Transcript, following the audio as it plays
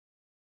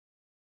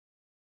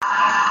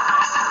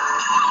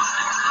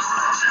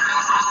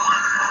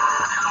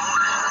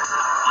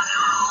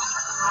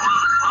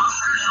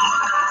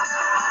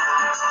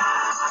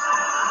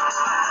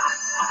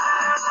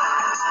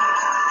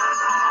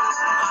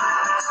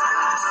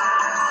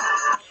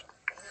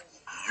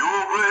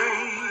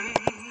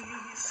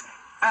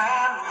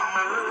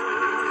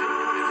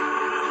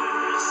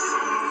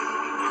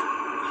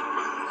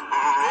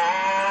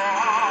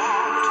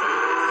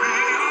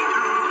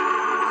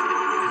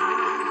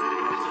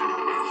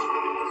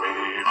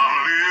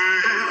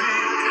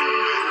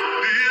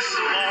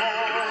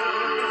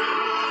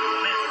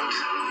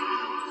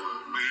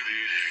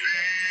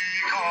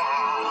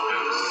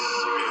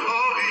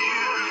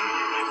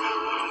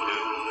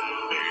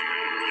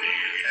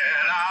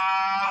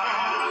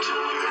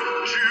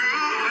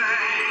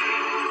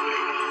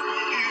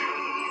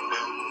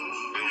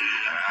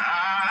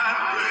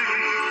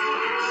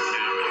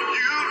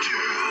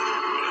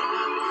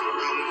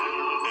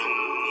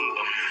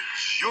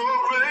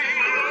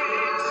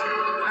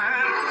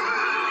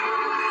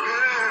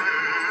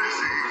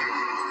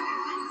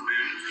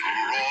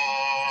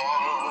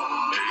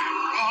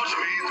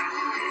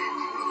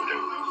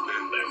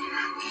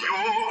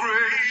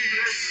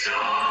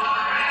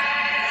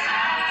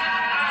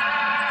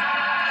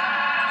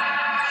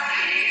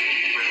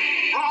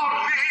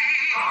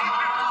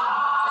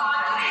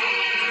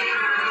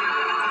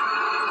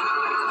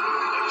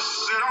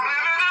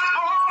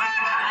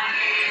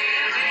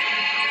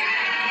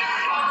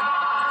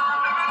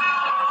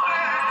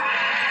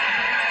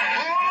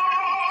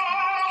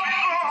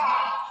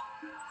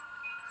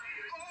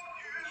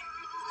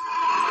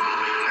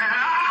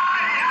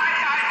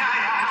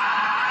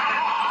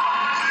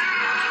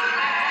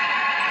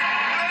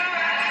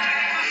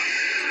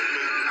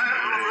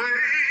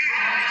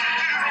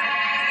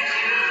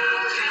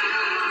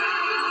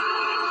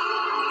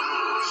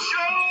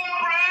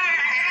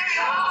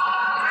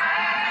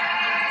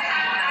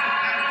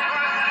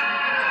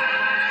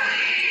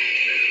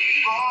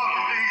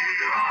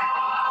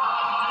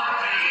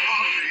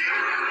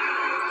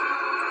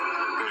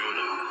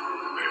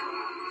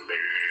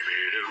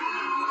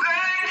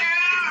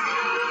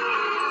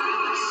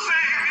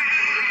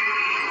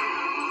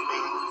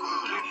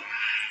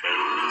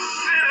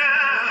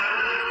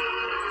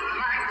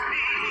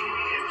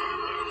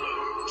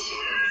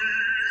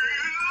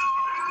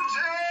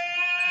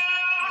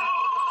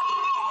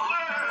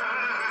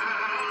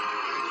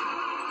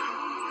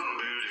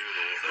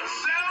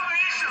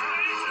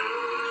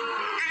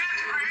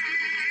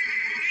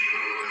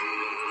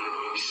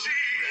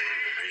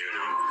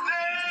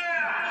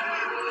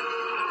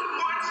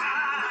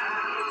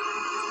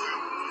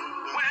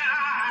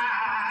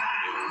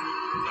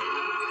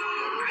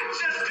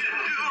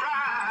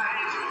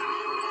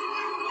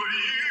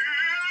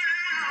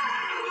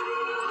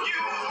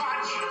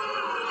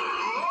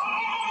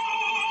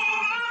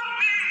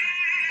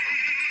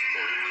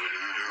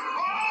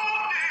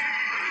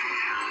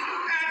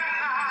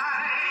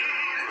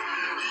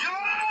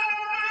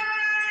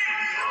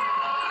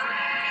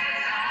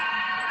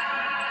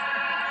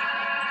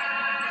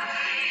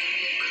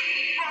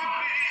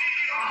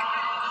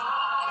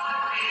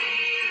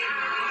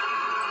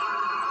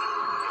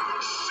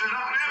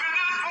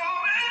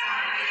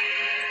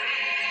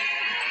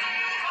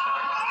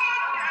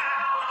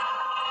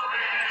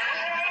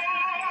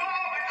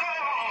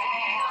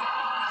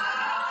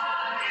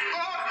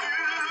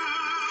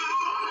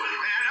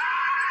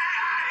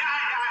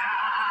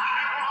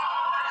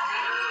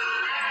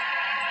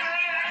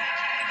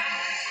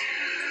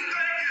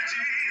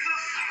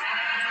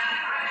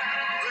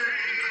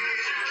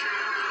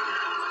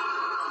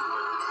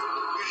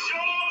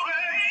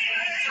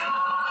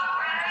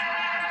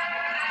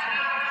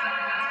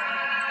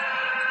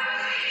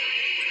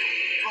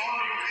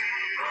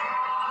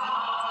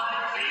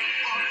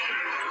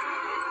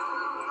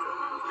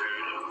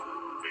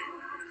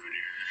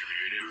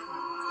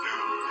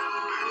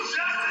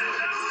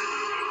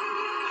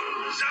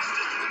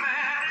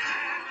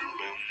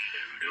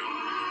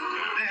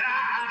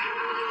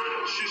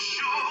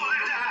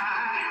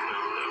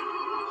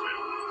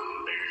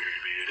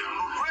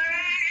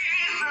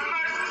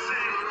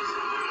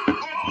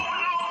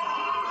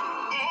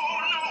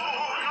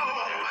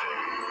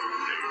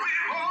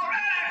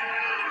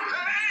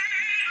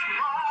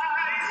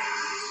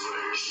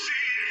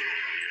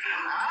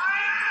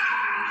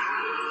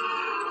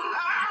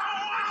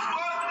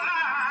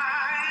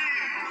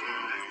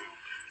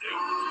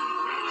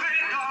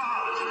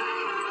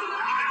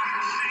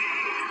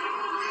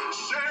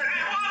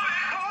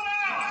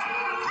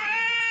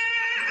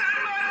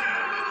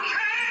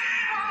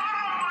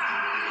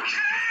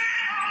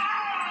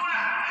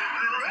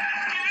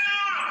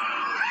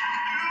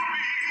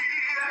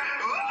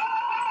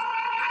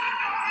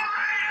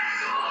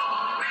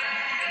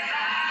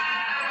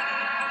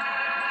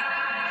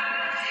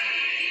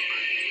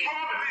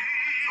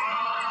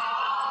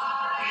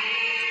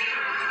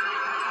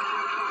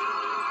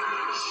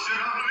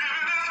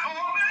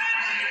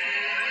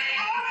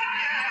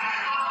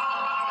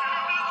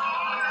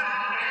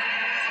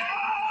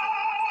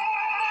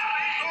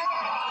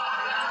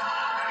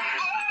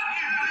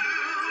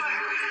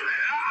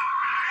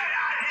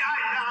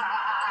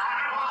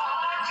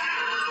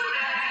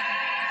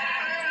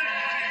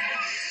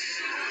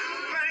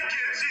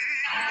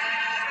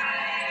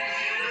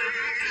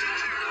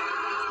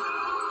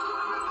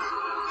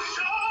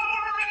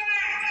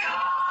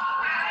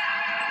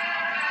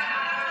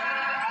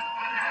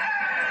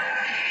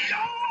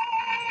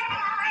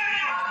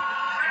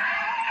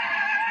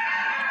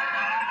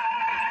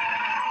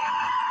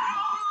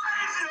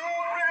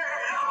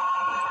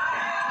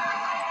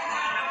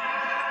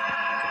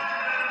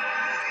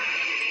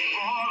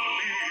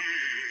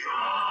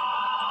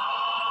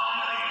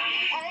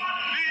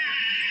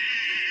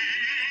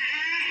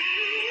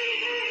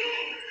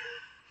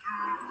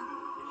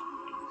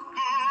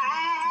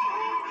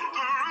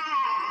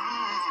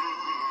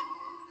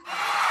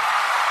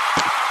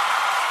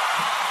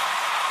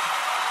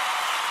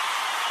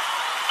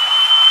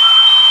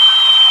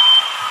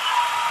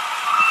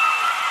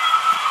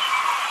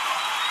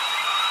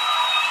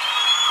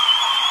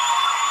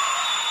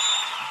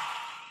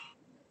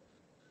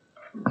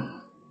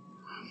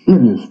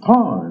It is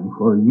time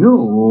for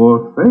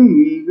your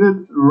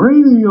favorite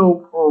radio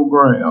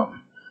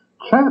program,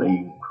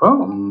 Chatting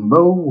from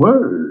the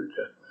Word,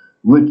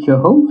 with your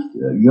host,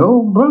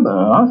 your brother,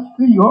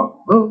 Oscar York,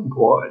 the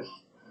voice,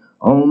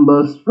 on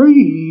the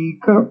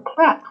Spreaker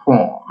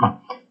platform,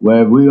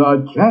 where we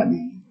are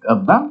chatting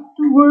about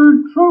the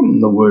Word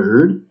from the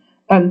Word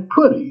and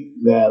putting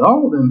that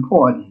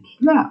all-important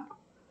snap,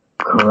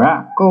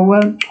 crackle,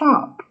 and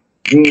pop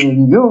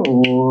in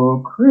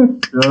your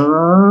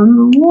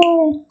Christian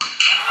walk.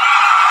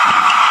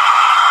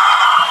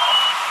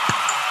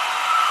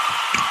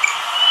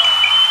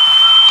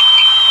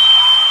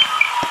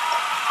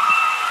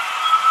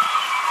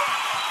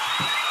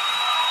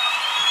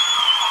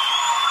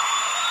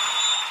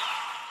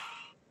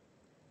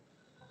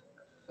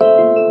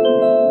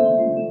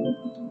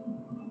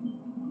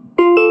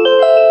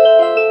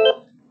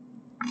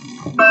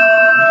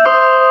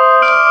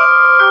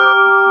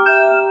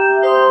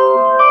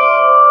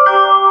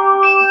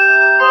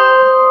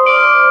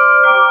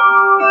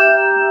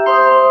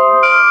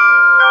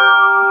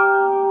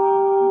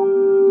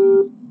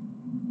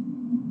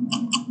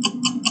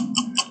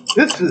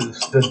 This is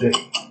the day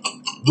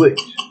which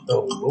the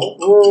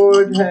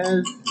Lord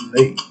has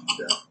made.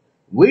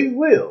 We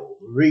will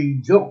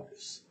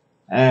rejoice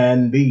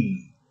and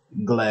be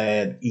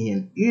glad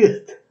in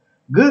it.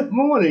 Good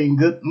morning,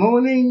 good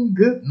morning,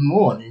 good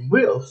morning.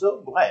 We're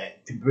so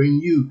glad to bring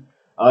you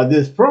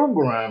this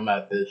program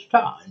at this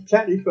time,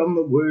 chatting from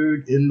the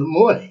Word in the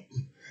morning.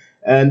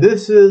 And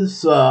this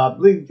is, I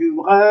believe,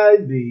 July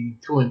the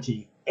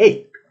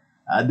 28th.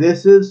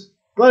 This is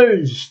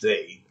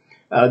Thursday.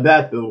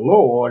 That the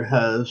Lord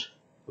has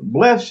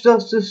blessed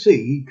us to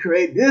see,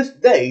 create this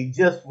day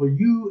just for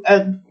you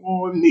and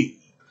for me,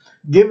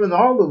 giving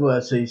all of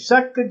us a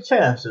second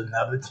chance,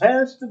 another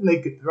chance to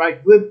make it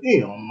right with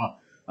Him,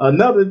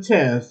 another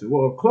chance to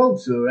walk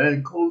closer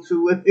and closer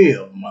with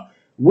Him.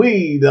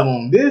 Weed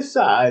on this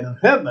side of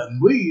heaven,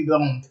 weed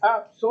on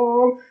top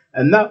soil,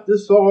 and not the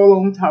soil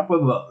on top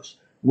of us,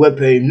 with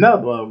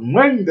another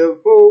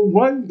wonderful,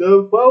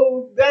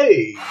 wonderful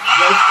day.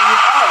 Yes, we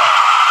are.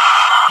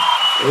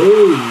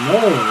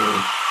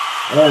 Amen.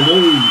 And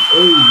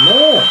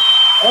amen.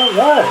 All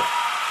right.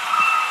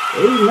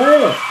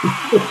 Amen.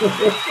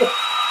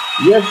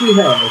 Yes, He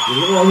has. The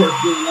Lord has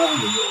given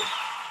unto us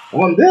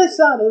on this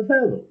side of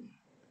heaven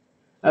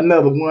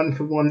another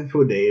wonderful,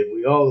 wonderful day.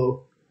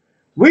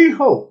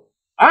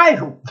 I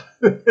hope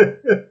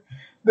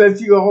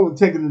that you all are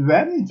taking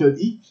advantage of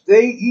each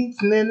day,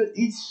 each minute,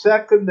 each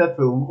second that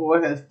the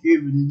Lord has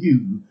given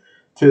you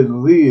to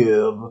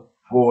live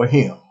for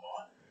Him.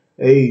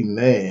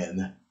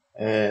 Amen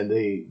and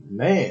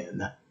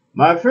amen.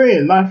 My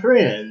friend,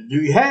 do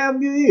you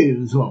have your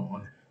ears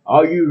on?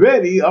 Are you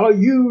ready? Are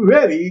you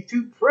ready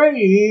to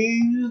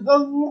praise the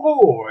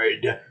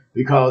Lord?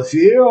 Because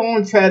here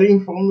on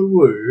Chatting from the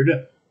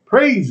Word,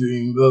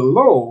 praising the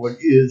Lord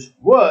is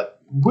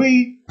what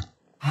we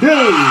do.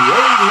 Amen,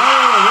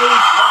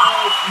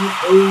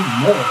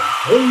 amen.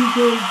 Praise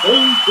Him,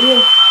 praise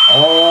Him.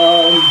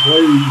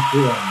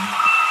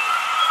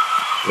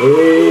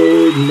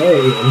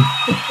 Amen.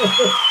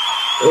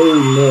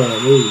 Amen.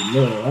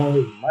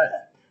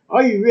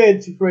 Are you ready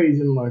to praise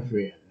Him, my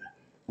friend?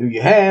 Do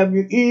you have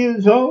your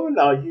ears on?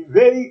 Are you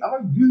ready?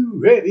 Are you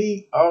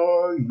ready?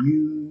 Are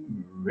you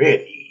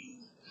ready?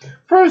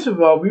 First of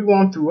all, we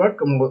want to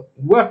welcome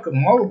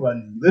all of our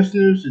new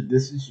listeners. If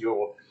this is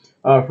your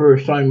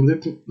first time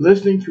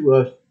listening to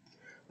us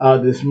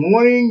this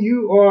morning,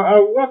 you are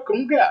our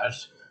welcome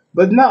guest.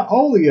 But not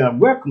only our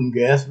welcome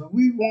guest, but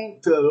we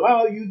want to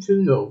allow you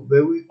to know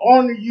that we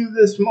honor you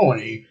this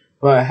morning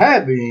for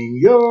having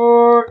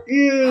your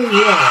ears on.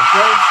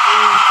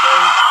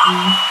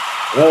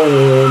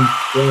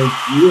 Thank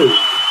you.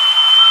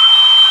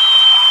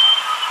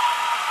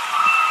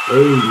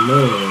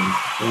 Amen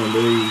and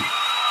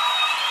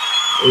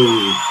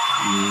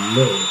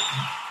amen.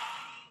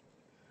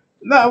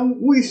 Now,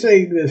 we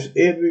say this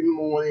every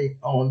morning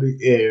on the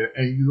air,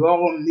 and you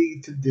all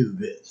need to do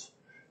this.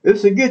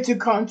 Is to get your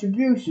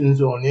contributions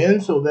on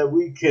in so that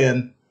we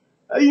can,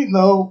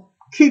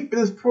 keep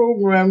this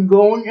program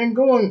going and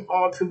going,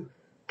 or to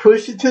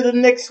push it to the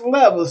next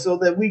level so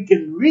that we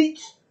can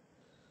reach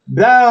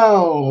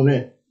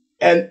down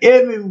and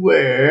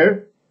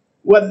everywhere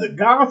where the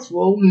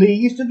gospel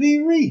needs to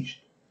be reached.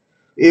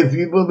 If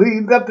you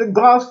believe that the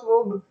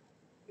gospel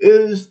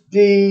is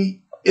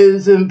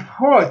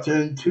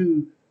important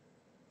to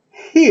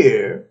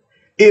hear,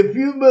 if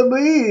you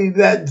believe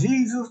that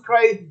Jesus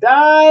Christ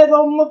died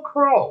on the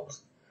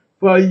cross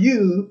for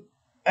you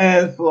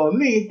and for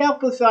me,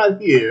 help us out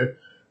here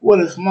with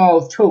a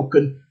small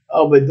token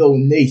of a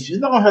donation.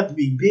 It don't have to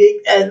be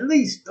big. At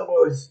least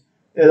start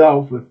it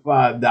off with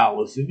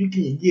 $5. If you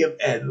can give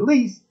at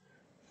least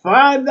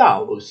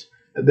 $5,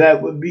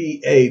 that would be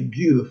a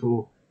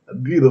beautiful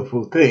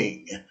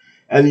thing.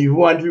 And you're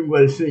wondering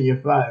where to send your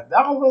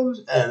 $5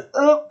 and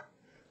up,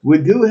 we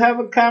do have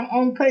an account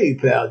on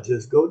PayPal.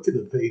 Just go to the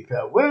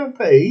PayPal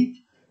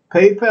webpage,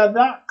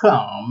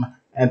 paypal.com,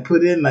 and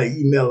put in my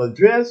email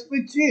address,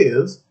 which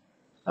is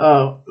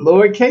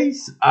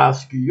Lowercase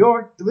Oscar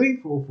York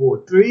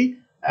 3443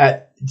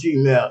 at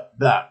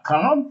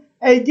gmail.com.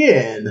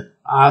 Again,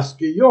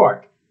 Oscar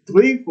York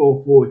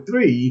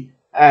 3443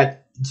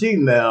 at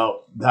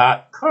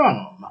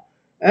gmail.com.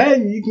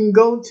 And you can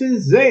go to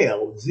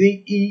Zelle,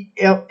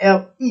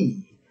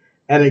 Zelle.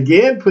 And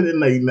again, put in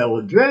my email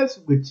address,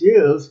 which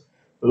is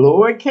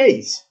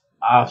lowercase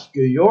Oscar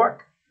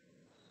York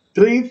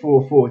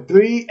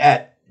 3443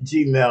 at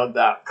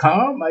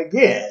gmail.com.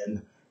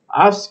 Again,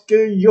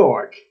 Oscar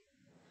York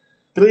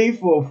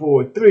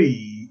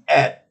 3443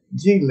 at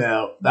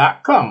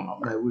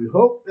gmail.com. And we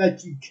hope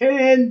that you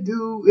can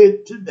do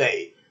it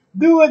today.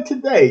 Do it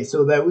today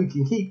so that we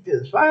can keep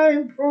this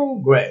fine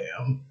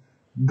program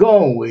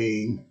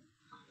going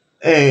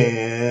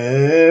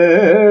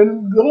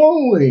and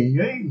going.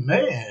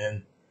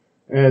 Amen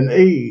and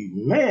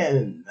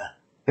amen.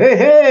 Hey,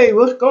 hey,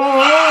 what's going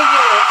on?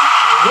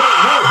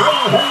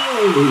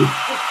 Hey.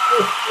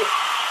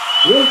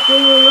 What's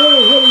going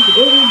on? What is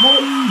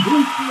everybody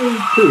listening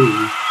to?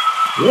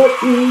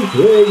 What is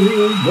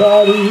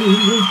everybody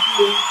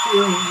listening to?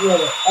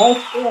 What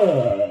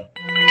Oscar?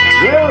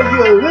 Well,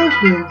 you're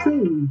listening to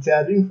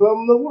Chatting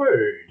from the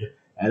Word.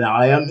 And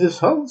I am his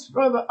host,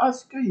 Brother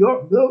Oscar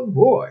York, the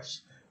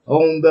voice,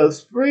 on the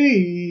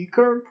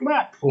Spreaker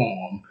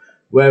platform,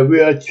 where we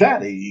are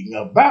chatting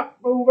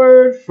about the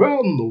Word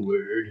from the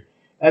Word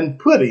and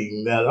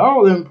putting that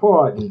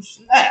all-important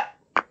snap,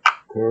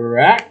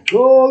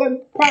 crackle,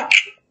 and pop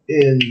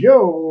in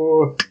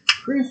your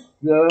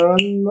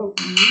Christian walk.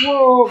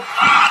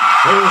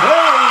 Hey,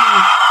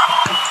 hey!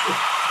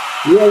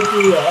 Yes,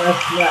 we are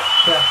snap,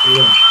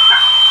 crackle, and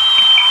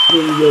pop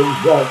in your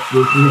walk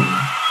with me.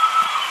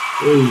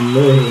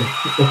 Amen.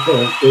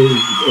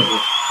 Amen.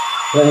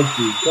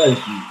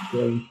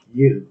 Thank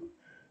you.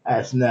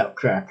 I snap,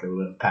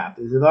 crackle, and pop.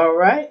 Is it all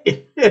right?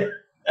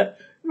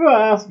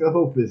 Well, Oscar, I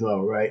hope it's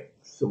all right,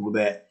 so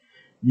that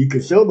you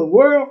can show the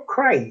world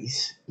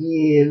Christ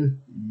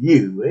in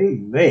you.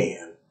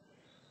 Amen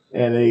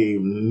and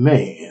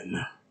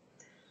amen.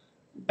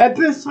 At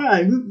this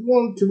time, we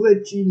want to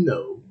let you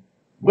know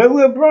where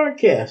we're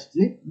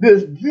broadcasting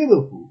this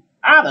beautiful,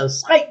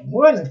 out-of-sight,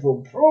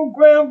 wonderful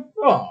program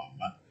from.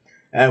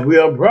 And we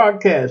are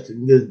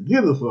broadcasting this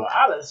beautiful,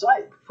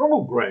 out-of-sight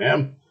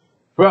program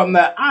from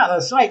the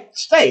out-of-sight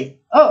state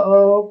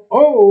of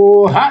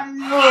Ohio.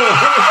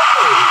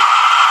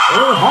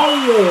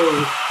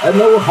 Ohio.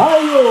 And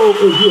Ohio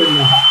is in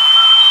the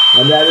house.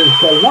 And that is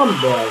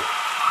Columbus,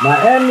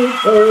 Miami,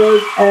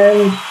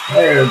 and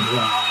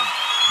Fairground.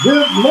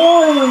 Good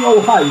morning,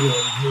 Ohio.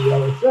 We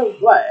are so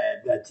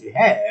glad that you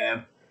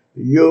have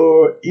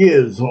your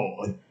ears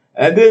on.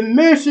 And then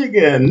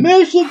Michigan.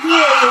 Michigan is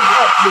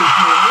up this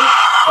morning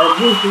and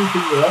listen to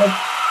us.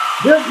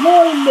 Good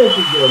morning,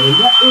 Michigan. And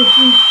that is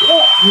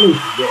Detroit,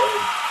 Michigan.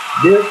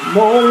 Good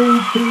morning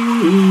to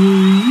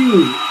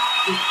you.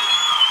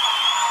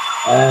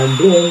 And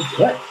then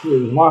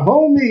Texas, my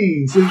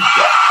homies in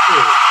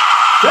Texas.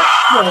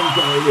 Texans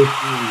are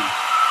listening.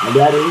 And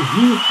that is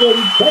Houston,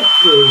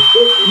 Texas.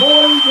 Good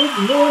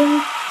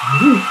morning,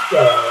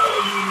 Houston.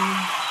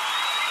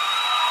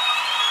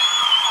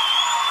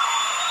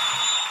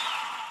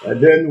 And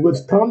then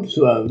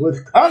Wisconsin,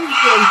 listening here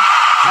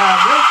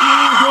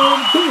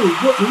too.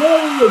 Good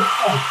morning,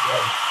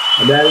 Wisconsin.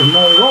 And that is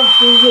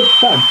Milwaukee,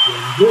 Wisconsin.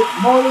 Good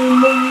morning,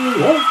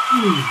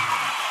 Milwaukee.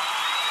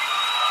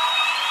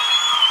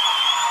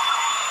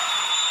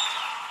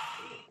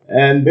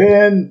 And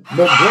then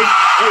the great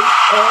state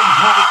of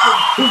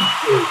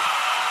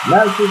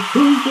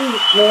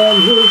Massachusetts and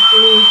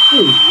listening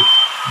too.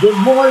 Good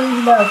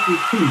morning,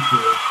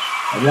 Massachusetts.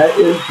 And that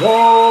is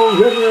Fall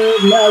River,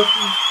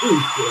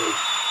 Massachusetts.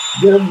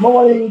 Good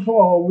morning,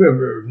 Fall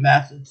River,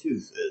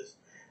 Massachusetts.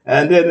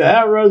 And then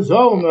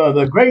Arizona,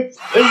 the great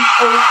state of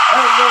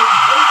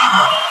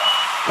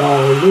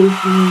Arizona,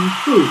 listening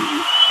too.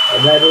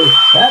 And that is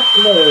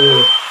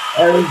Chatler,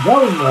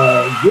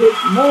 Arizona. Good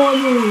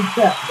morning,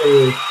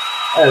 Chatler,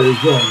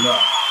 Arizona.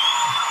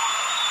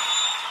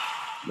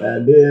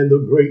 And then the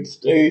great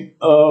state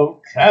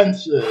of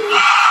Kansas, listening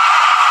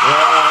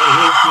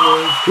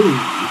too.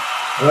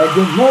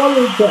 Good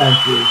morning,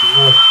 Kansas.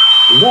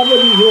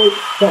 Leavenworth,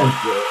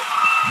 Kansas.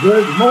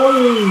 Good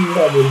morning,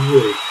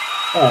 Leavenworth,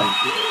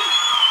 Kansas.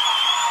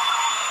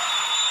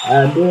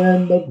 And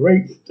then the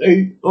great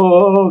state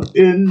of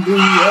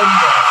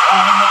Indiana.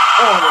 I'm the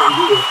corner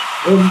here,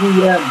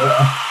 Indiana.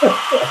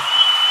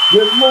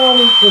 Good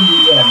morning,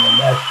 Indiana.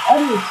 That's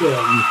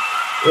Anderson,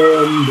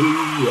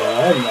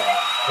 Indiana.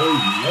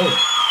 Amen.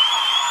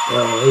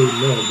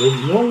 Amen. Good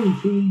morning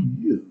to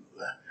you.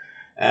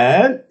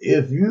 And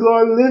if you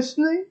are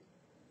listening,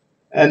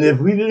 and if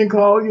we didn't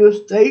call your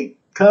state,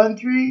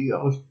 country,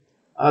 or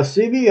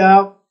city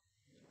out,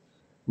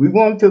 we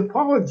want to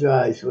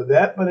apologize for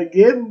that. But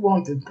again, we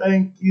want to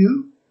thank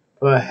you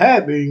for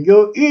having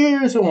your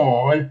ears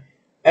on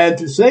and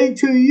to say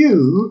to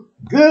you,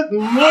 good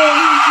morning,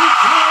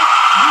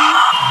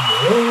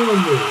 good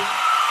morning.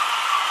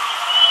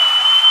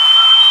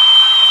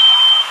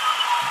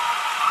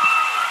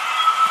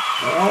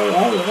 All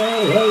right.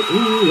 All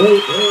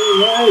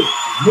right.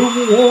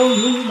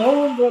 Moving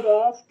on, Brother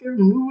Oscar.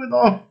 Moving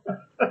on.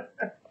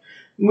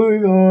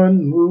 Moving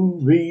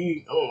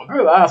on.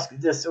 Brother Oscar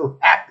just so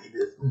happy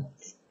this morning.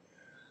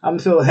 I'm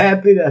so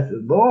happy that the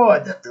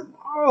Lord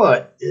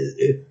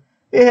it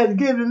has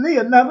given me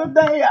another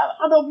day.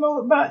 I don't know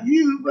about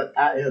you, but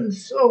I am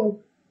so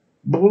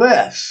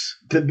blessed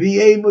to be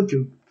able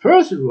to,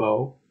 first of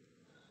all,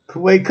 to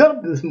wake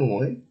up this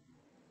morning.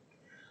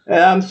 And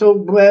I'm so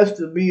blessed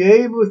to be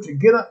able to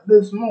get up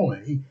this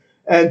morning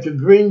and to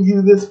bring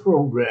you this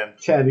program,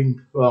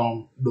 Chatting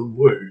from the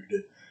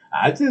Word.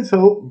 I just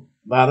hope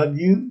a lot of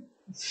you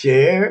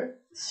share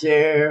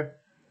the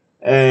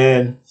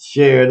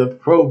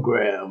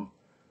program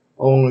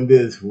on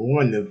this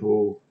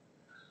wonderful,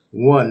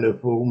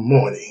 wonderful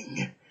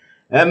morning.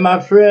 And my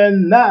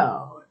friend,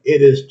 now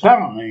it is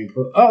time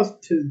for us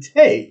to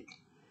take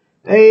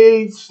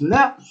a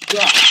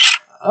snapshot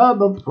of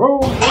the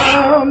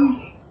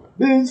program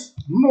this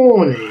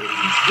morning.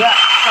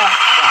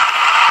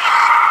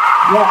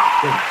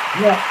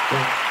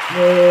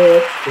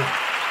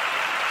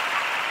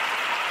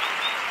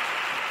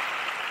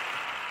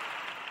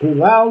 To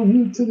allow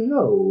you to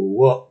know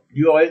what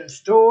you are in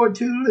store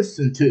to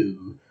listen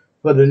to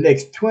for the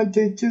next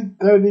 20 to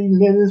 30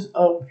 minutes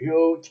of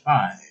your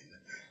time.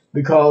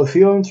 Because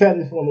here on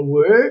Chatting from the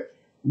Word,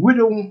 we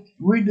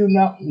do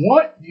not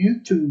want you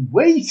to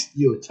waste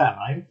your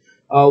time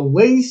or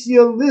waste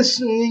your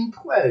listening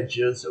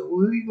pleasure. So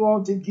we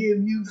want to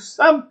give you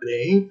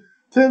something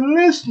to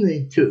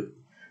listening to.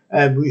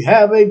 And we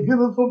have a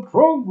beautiful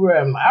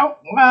program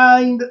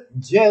outlined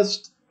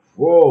just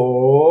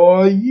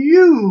for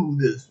you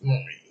this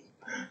morning.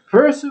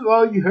 First of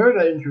all, you heard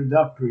an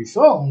introductory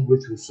song,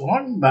 which was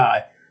sung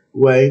by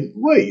Wayne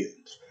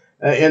Williams.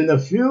 In the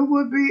field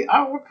would be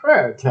our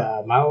prayer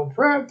time. Our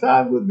prayer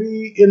time would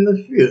be in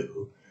the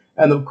field.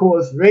 And of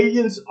course,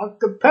 Radiance a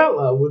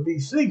cappella would be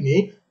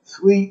singing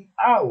Sweet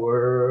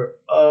Hour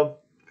of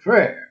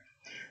Prayer.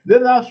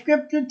 Then our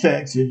scripture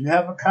text, if you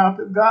have a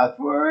copy of God's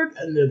Word,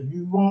 and if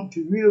you want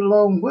to read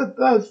along with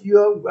us,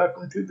 you're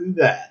welcome to do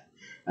that.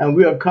 And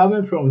we are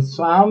coming from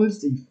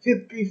Psalms, the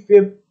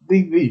 55th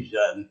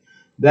division.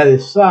 That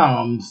is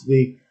Psalms,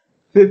 the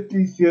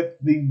 55th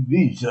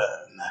division.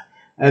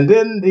 And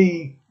then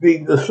the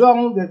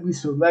song that we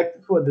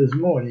selected for this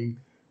morning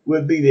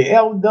would be the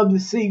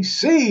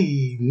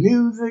LWCC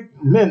Music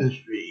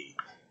Ministry.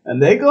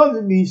 And they're going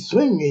to be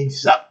singing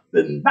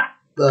something about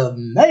the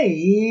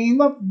name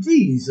of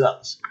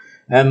Jesus.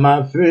 And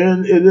my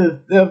friend, it is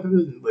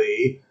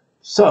definitely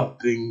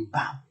something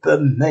about the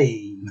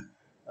name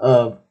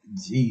of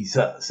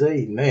Jesus.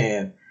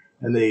 Amen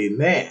and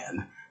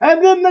amen.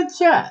 And then the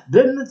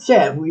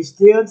chat, we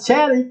still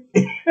chatting.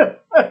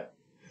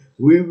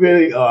 We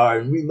really are,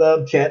 and we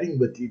love chatting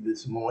with you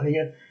this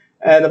morning.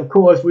 And of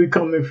course, we're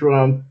coming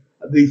from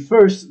the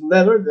first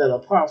letter that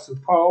Apostle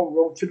Paul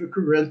wrote to the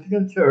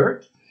Corinthian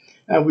church.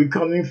 And we're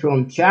coming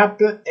from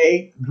chapter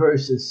 8,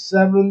 verses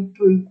 7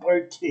 through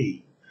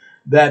 13.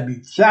 That'd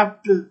be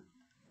chapter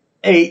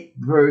 8,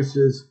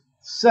 verses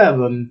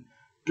 7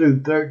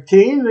 through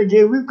 13.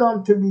 Again, we're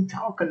going to be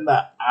talking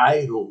about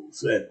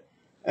idols.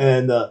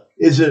 And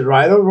is it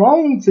right or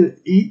wrong to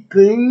eat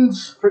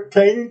things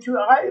pertaining to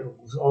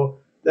idols or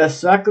that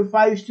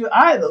sacrifice to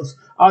idols?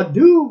 Or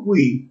do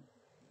we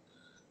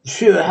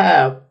should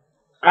have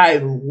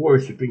idol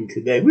worshiping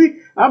today?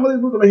 I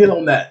believe we're going to hit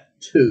on that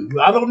too.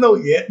 I don't know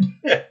yet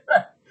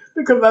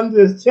because I'm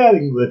just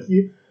chatting with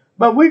you.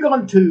 But we're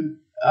going to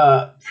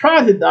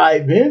try to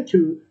dive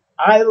into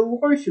idol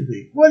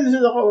worshiping. What is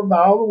it all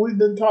about? We've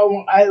been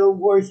talking about idol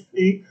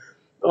worshiping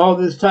all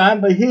this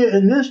time. But here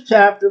in this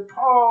chapter,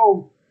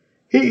 Paul,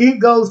 he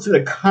goes to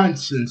the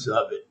conscience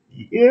of it.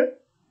 You hear?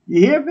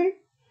 You hear me?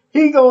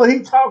 He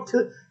talked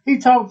to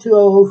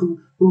those who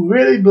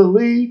really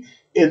believe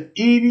in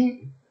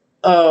eating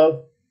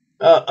to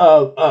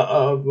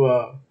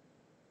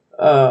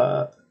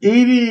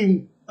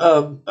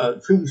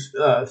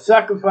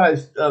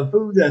sacrifice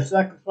food that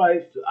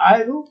sacrificed to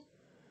idols,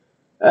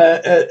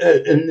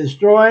 and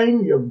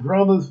destroying your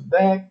brother's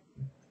bad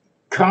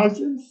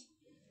conscience,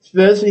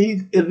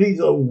 especially if he's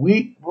a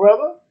weak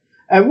brother.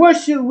 And what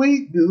should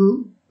we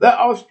do that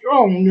are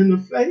strong in the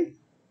faith?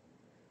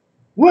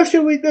 What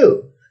should we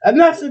do? And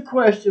that's the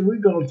question we're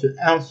going to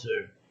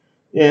answer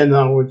in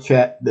our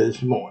chat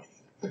this morning.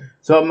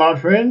 So, my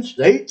friends,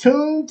 stay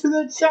tuned to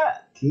the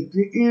chat. Keep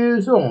your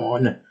ears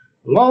on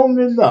long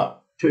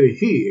enough to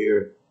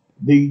hear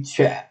the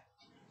chat.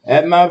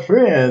 And, my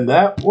friend,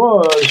 that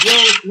was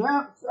your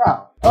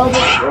snapshot of the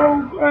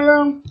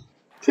program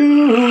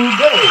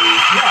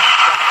today.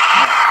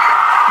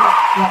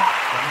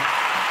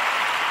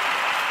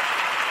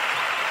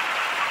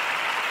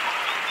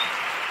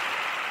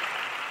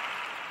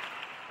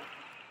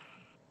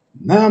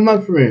 Now, my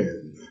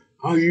friend,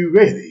 are you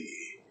ready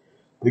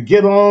to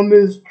get on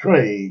this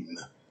train?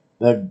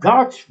 The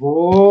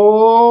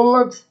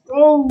gospel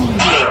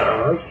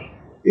exposure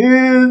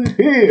is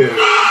here.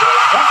 The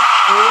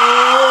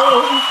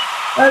gospel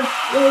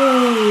exposure.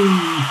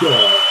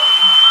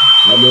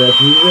 And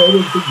if you're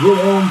ready to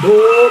get on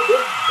board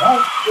the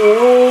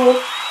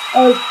gospel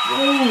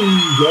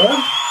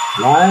exclusion,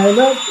 line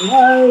up,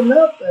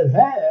 and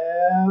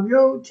have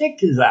your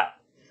tickets out.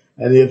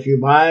 And if you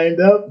wind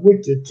up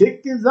with your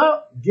tickets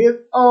out,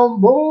 get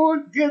on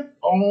board, get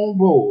on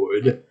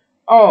board.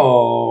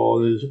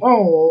 All is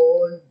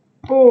on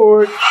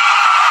board.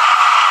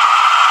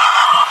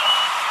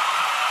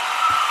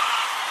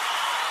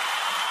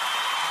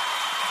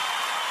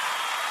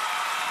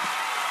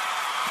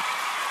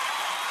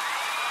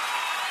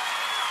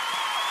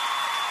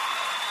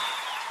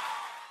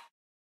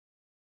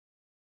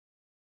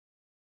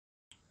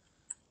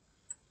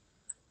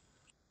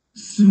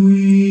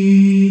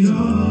 Sweet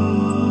hour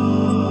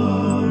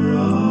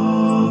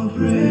of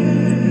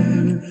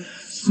prayer,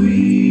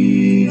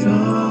 sweet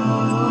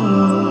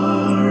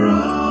hour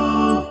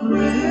of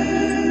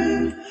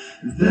prayer,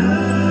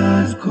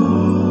 that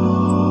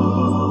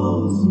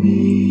calls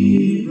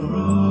me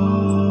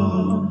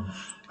from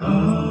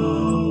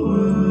a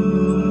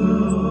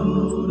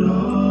world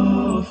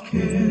of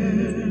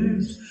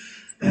cares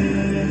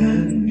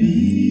and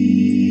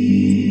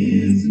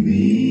bids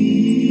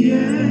me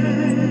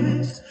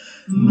at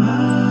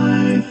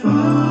my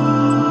Father's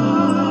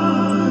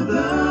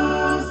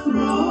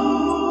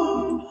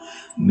throne,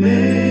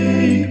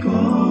 make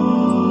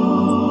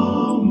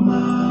all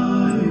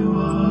my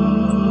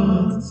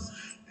wants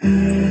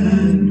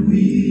and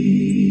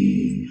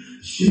wishes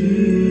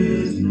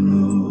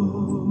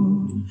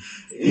known.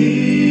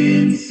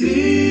 In seasons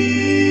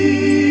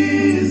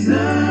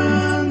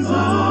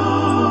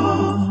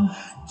of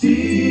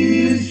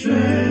distress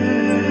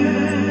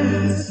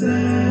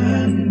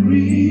and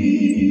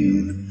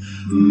grief,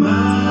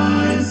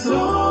 my soul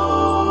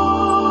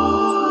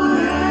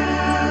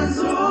has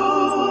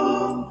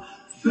often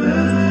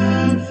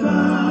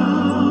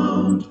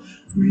found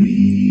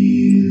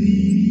relief,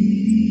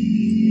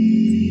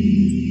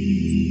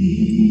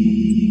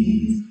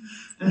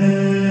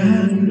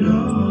 and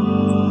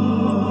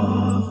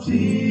oft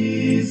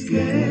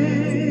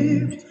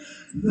escaped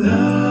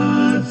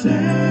the tempter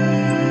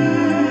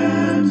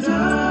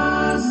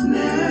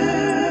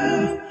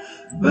snare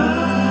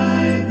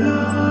by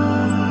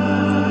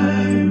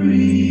thy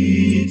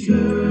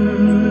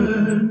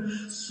return,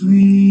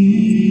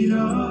 sweet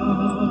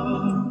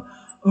hour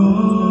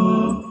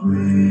of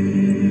prayer.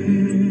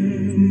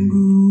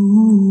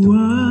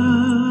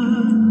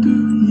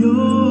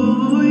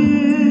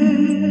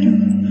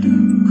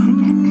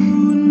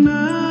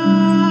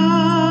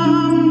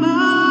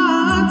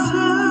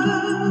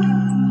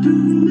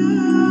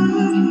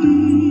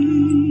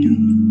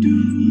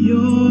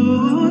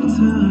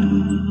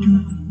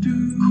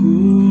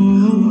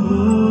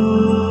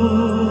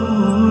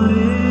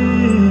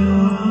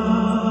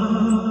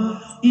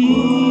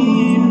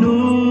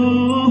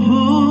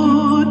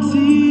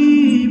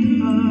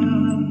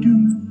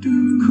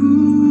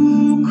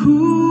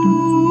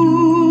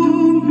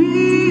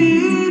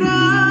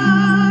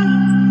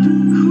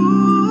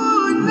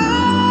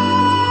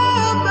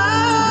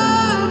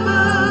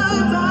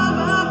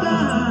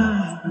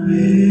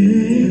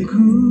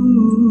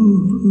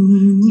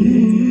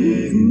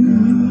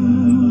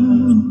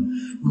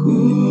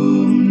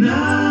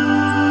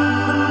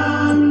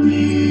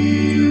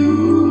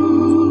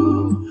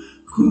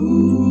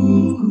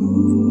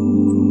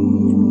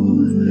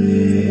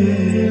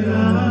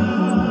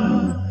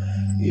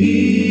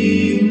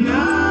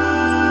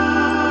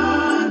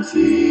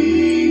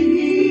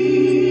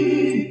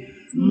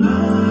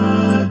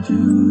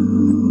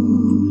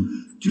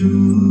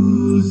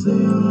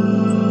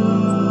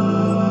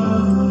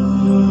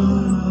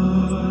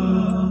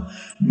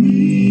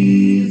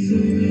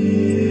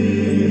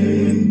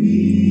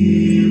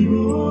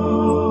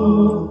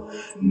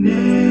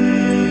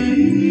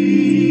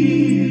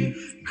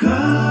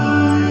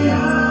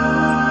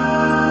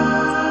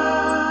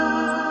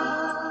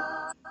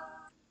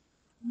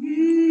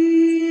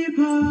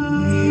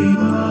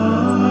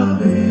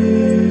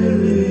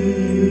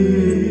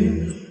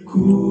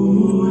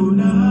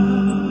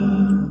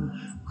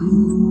 Kuna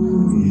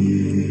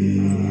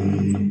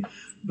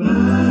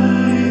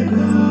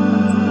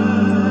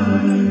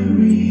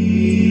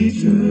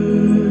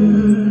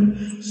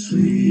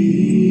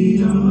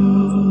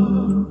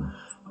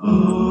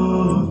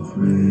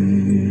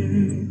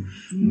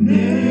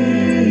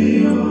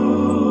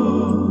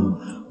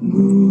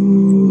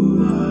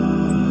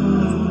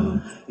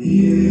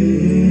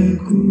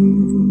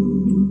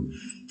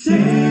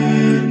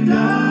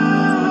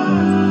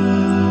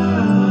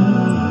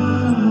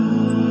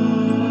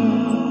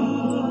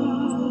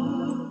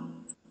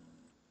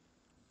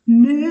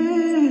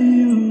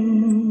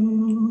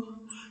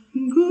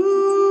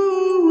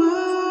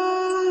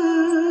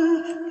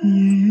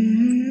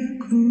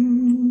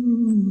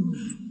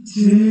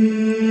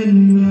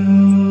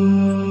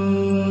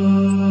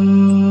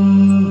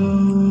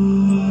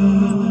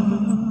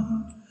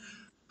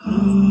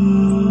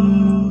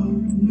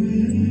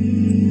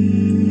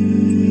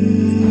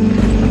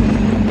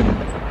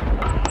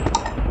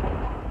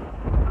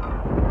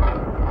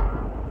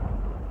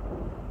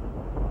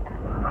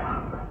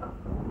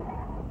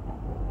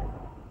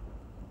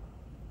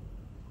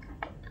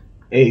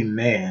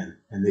Amen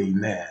and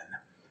amen.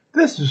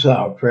 This is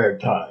our prayer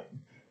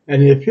time.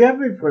 And if you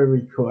have a prayer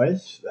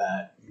request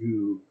that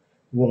you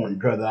want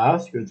Brother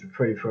Oscar to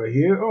pray for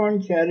here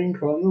on Chatting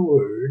from the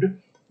Word,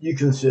 you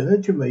can send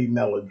it to my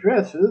email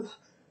addresses,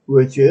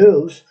 which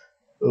is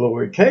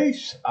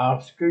lowercase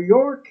Oscar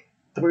York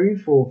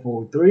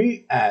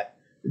 3443 at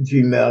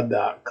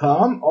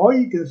gmail.com, or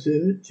you can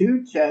send it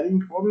to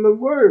Chatting from the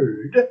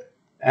Word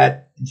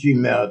at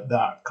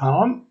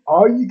gmail.com,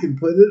 or you can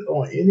put it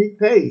on any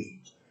page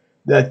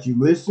that you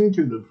listen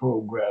to the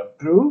program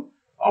through,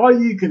 or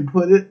you can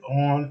put it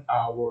on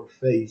our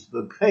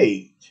Facebook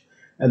page,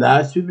 and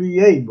I should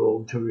be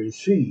able to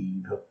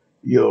receive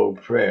your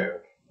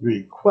prayer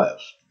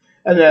request.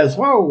 And as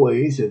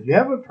always, if you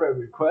have a prayer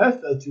request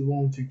that you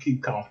want to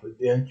keep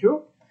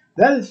confidential,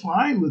 that is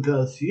fine with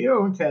us here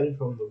on Chatting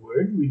from the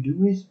Word. We do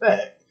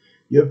respect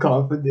your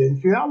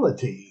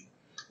confidentiality.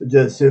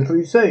 Just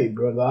simply say,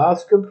 Brother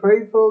Oscar,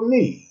 pray for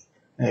me,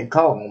 and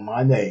call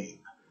my name.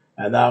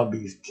 And I'll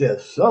be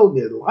just so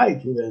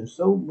delighted and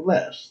so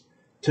blessed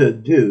to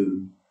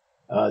do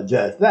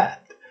just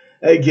that.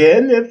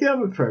 Again, if you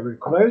have a prayer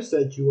request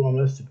that you want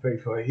us to pray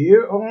for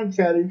here on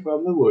Chatting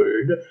from the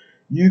Word,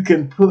 you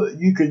can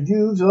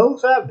use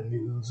those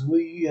avenues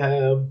we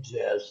have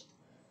just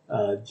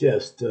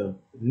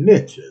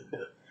mentioned.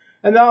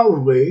 And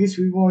always,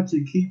 we want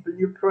to keep in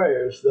your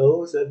prayers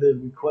those that have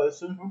been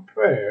requesting for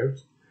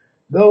prayers,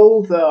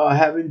 those that are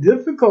having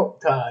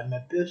difficult time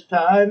at this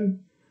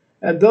time,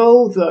 and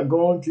those that are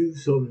going through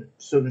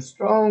some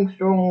strong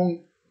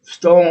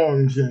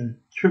storms and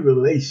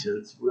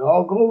tribulations. We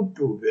all go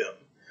through them.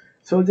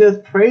 So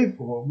just pray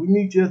for them. We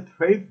need to just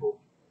pray for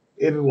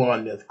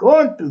everyone that's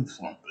going through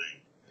something.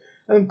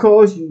 And of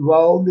course,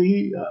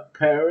 Uvalde,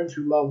 parents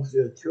who lost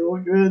their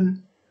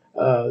children,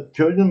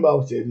 children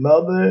lost their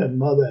mother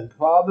and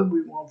father.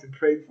 We want to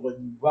pray for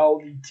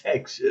Uvalde,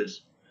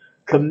 Texas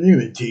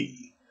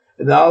community.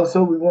 And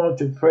also, we want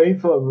to pray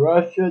for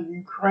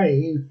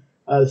Russia-Ukraine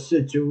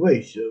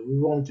situation. We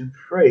want to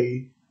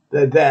pray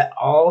that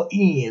all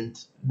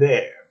ends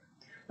there.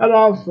 And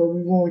also,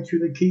 we want you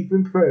to keep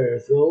in prayer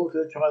those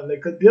that are trying to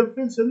make a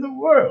difference in the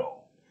world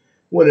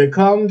when it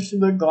comes to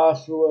the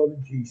gospel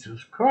of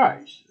Jesus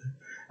Christ.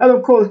 And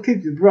of course,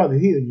 keep your brother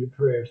here in your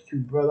prayers too,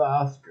 Brother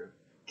Oscar.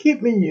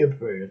 Keep me in your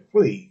prayers,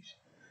 please.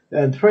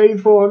 And pray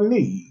for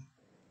me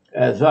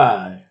as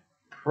I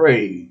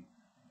pray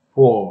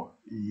for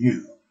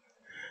you.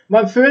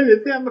 My friend,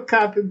 if you have a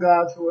copy of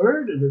God's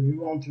Word, and if you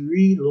want to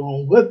read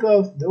along with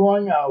us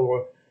during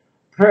our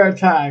prayer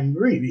time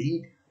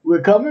reading,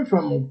 we're coming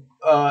from,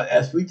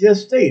 as we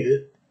just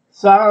stated,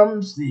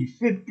 Psalms, the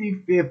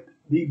 55th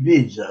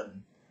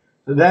division.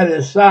 So that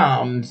is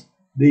Psalms,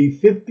 the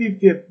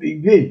 55th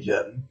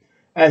division.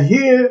 And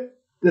here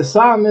the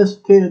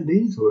psalmist penned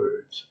these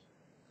words.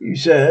 He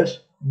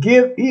says,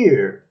 "Give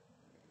ear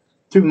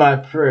to my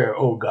prayer,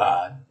 O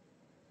God,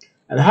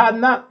 and hide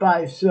not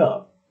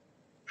thyself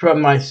from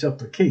my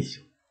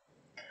supplication.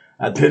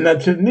 Attend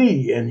unto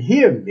me and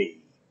hear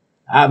me.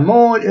 I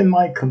mourn in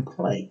my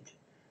complaint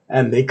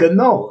and make a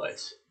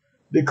noise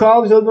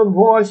because of the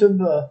voice of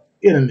the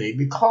enemy,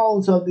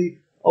 because of the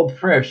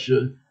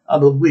oppression of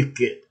the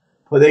wicked.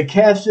 For they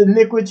cast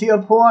iniquity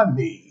upon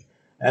me,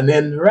 and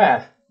in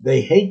wrath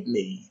they hate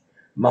me.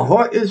 My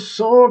heart is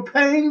sore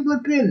pained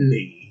within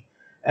me,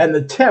 and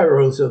the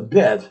terrors of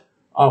death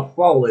are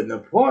fallen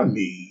upon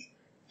me.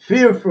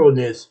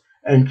 Fearfulness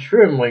and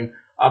trembling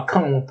are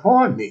come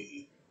upon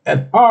me,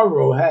 and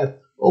horror hath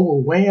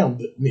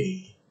overwhelmed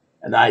me.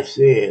 And I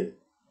said,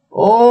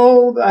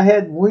 Oh, that I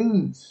had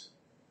wings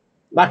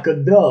like a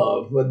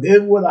dove, for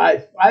then would I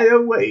fly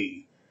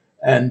away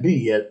and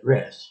be at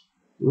rest.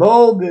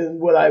 Lo, then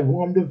would I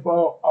wander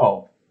far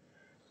off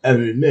and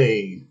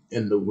remain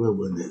in the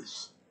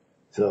wilderness.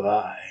 So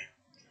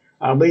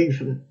I believe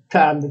from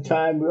time to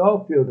time we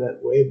all feel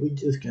that way. We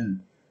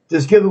can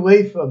get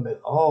away from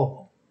it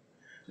all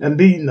and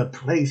be in the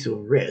place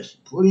of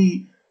rest.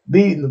 Please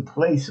be in the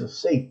place of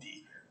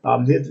safety.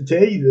 I'm here to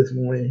tell you this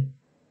morning,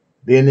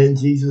 being in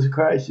Jesus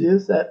Christ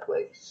is that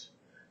place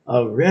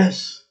of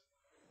rest,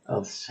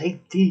 of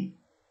safety,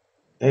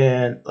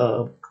 and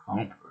of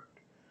comfort.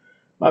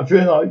 My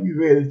friend, are you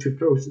ready to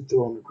approach the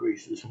throne of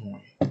grace this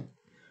morning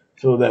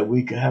so that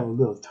we can have a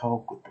little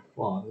talk with the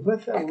Father?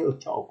 Let's have a little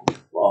talk with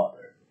the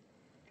Father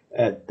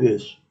at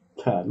this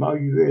time. Are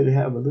you ready to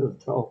have a little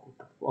talk with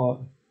the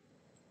Father?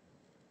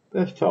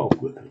 Let's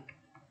talk with him.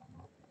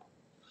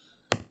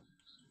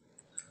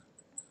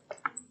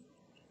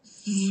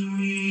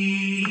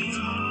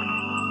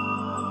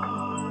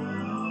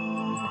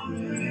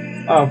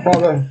 Our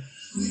Father,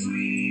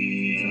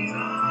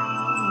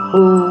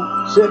 who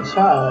sits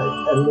high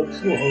and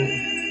looks low.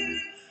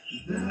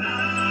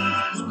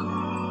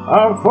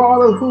 Our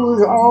Father, who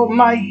is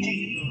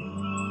almighty,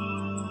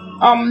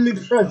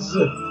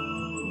 omnipresent,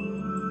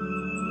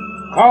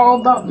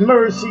 all about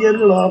mercy and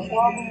love.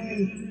 Father,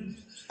 we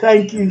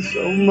thank you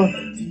so much.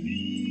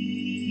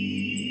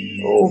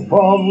 Oh,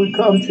 Father, we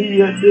come to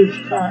you at this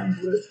time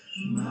with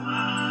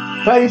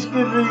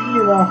thanksgiving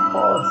in our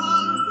hearts.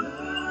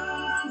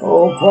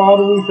 Oh,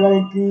 Father, we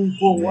thank you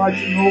for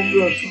watching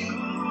over us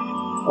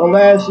on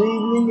last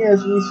evening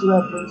as we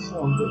slept in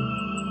slumber.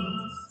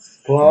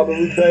 Father,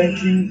 we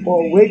thank you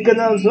for waking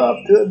us up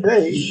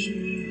today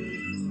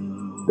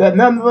that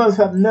none of us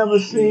have never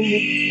seen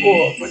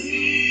before, but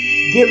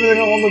giving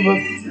all of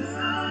us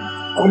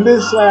on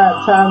this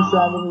side,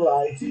 time of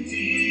life,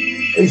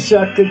 a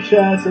second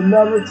chance,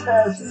 another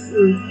chance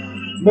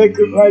to make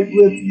it right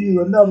with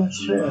you, another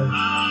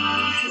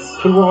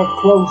chance to walk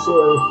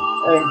closer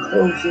and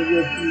closer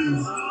with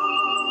you.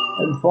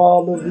 And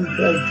Father, we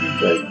thank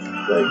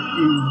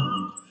you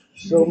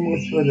so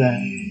much for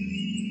that.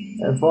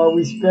 And Father,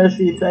 we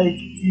especially thank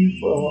you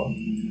for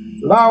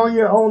allowing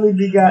your only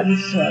begotten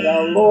Son,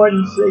 our Lord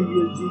and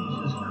Savior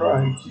Jesus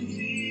Christ,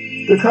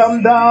 to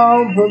come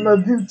down from the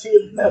beauty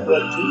of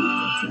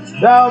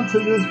heaven down to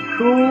this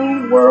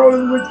cruel world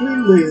in which we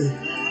live,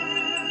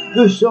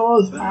 to show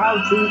us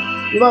how to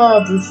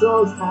love, to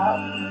show us how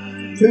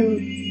to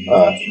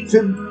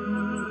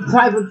the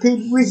type of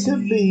people we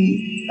should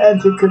be, and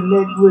to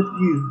connect with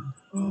you.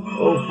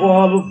 Oh,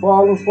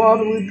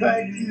 Father, we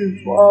thank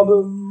you,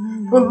 Father,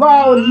 for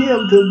allowing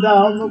him to die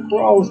on the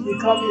cross,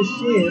 becoming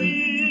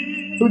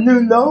sin, who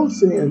knew no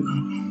sin,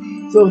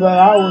 so that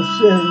our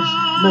sins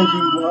may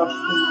be washed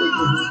away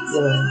in his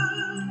blood.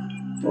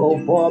 Oh,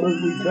 Father,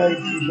 we thank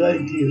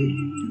you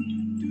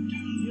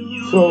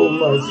so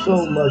much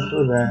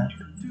for that.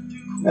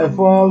 And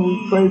Father, we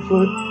pray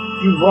for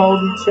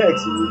Uvalde,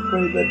 Texas. We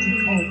pray that you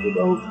comfort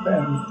those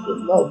families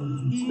and loved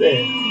ones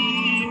there.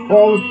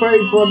 Father, we pray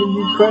for the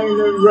Ukraine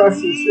and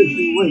Russia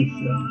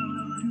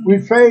situation. We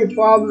pray,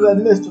 Father, that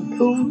Mr.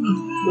 Putin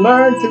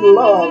learn to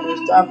love and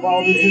stop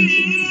all the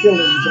innocent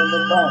killings and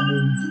the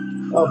bombings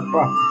of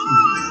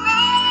properties.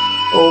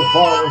 Oh,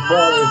 Father,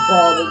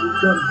 we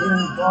come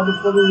praying, Father,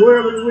 for the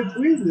world in which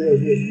we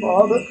live in,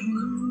 Father.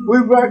 We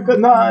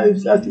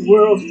recognize that the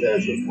world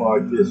stands a far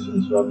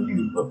distance from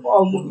you, but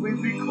Father, we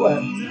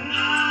request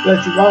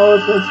that you allow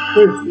us as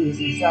Christians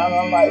to shine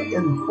our light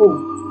in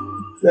hope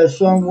that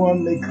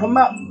someone may come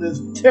out of this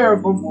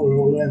terrible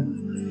world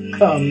and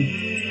come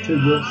to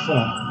your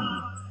Son.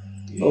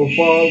 Oh,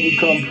 Father, we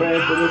come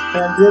praying for this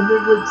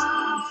pandemic, which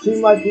seems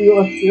like we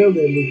are still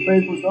in. We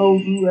pray for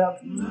those who have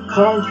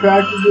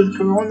contracted this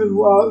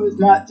coronavirus,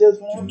 not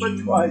just once but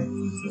twice.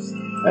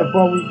 And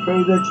Father, we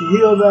pray that you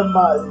heal their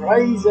bodies,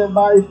 raise their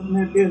bodies from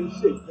their bed of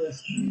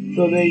sickness,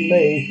 so they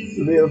may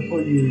live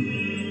for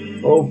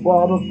you. Oh,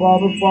 Father,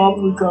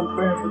 we come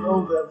praying for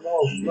those that have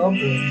lost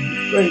loved ones.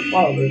 We pray,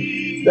 Father,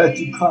 that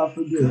you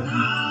comfort them.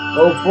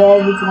 Oh,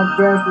 Father, we come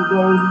praying for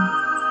those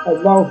who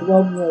have lost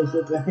loved ones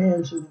at the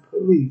hands of the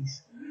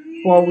police.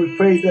 Father, we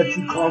pray that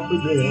you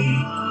comfort them.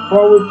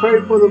 Father, we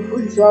pray for the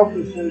police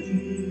officers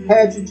who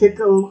had to take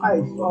a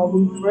life. Father,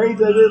 we pray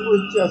that it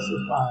was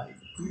justified.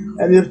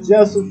 And if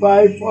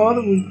justified,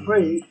 Father, we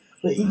pray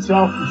for each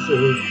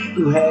officer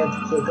who had to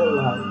take a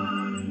life.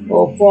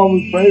 Oh, Father,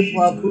 we pray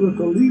for our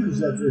political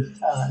leaders at this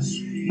time.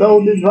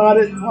 Though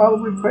divided, Father,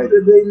 we pray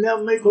that they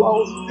never make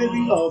laws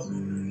forbidding us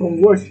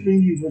from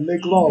worshiping you, but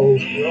make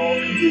laws for all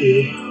to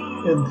live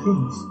in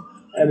peace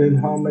and in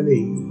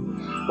harmony.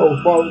 Oh,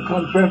 Father, we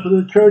come pray for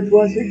the church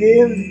once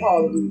again.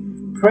 Father,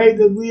 we pray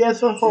that we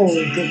as a whole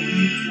can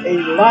be a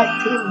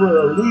light to the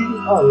world,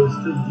 leading others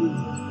to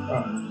Jesus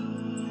Christ.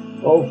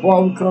 Oh,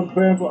 Father, come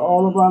praying for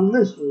all of our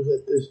listeners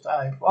at this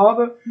time.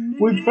 Father,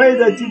 we pray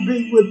that you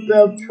be with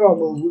their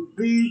troubles. We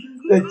be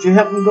that you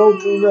help them go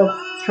through their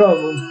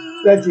troubles,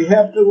 that you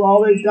help them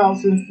all their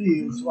doubts and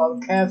fears. Father,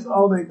 cast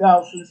all their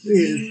doubts and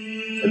fears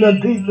in the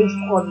deepest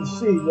part of the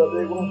sea where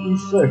they won't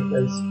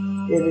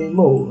resurface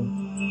anymore.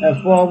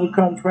 And Father, we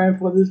come praying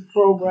for this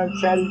program,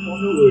 Chatting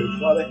from the Word.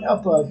 Father,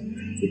 help us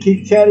to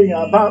keep chatting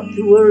about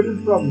your word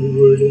and from the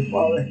word. And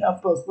Father,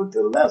 help us with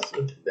the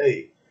lesson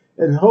today,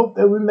 and hope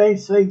that we may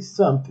say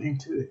something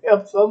to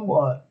help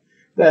someone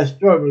that's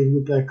struggling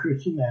with their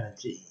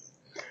Christianity.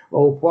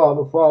 Oh,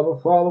 Father,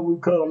 we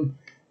come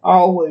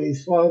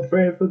always, Father,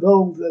 praying for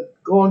those that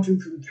are going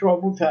through some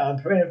troubled time,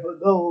 praying for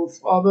those,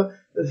 Father,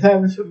 that's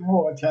having some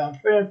hard time,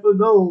 praying for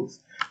those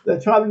that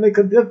are trying to make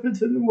a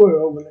difference in the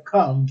world when it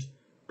comes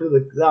to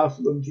the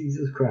gospel of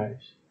Jesus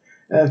Christ.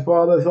 And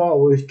Father, as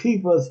always,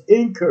 keep us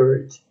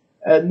encouraged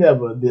and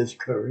never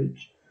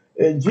discouraged.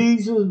 In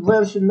Jesus'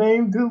 blessed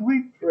name do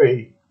we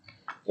pray.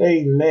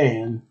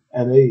 Amen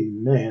and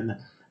amen.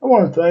 I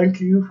want to thank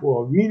you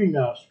for reading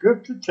our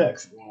scripture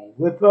text along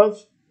with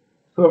us,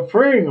 for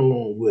praying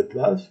along with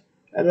us,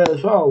 and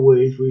as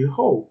always, we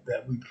hope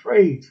that we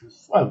prayed for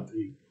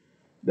something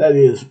that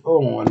is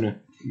on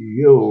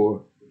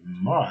your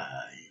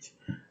mind.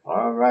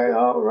 All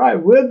right.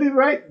 We'll be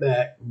right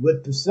back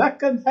with the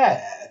second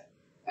half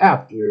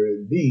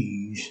after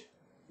these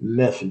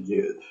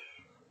messages.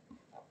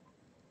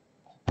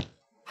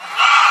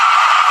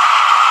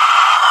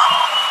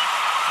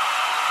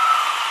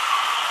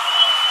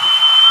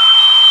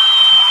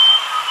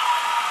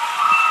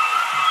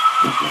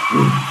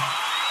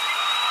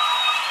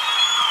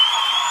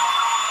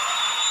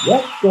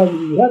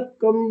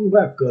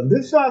 Welcome.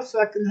 This is our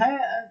second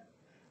half.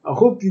 I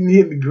hope you can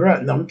hear me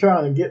grunting. I'm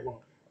trying to get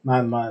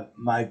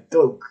my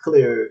throat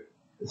clear.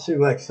 It seems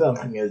like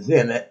something is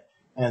in it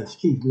and it's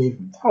keeping me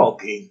from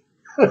talking.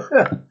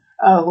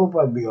 I hope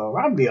I'll be all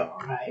right. I'll be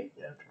all right.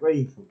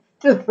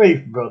 Just pray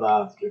for Brother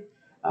Oscar.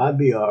 I'll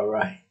be all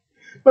right.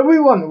 But we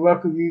want to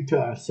welcome you to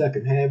our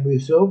second half. We're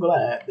so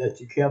glad that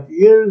you kept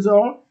your ears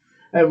on,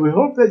 and we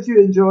hope that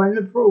you're enjoying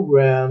the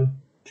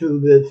program to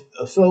this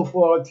so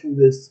far to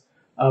this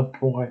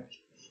point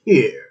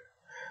here.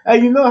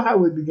 And you know how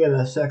we begin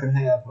our second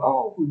half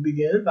off? We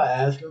begin by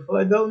asking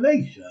for a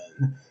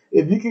donation.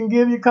 If you can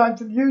give your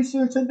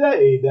contribution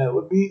today, that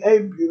would be a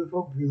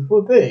beautiful,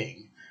 beautiful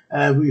thing.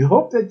 And we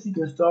hope that you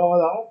can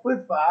start off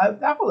with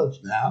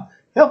 $5 now.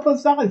 Help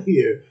us out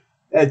here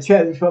at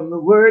Chatting from the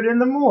Word in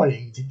the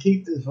morning to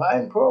keep this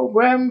fine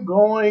program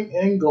going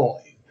and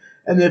going.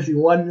 And if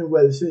you're wondering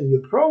where to send your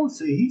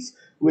proceeds,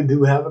 we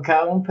do have an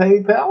account on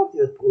PayPal.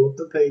 Just pull up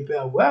the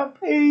PayPal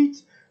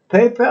webpage,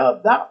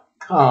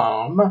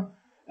 paypal.com,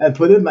 and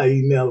put in my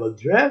email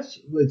address,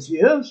 which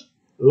is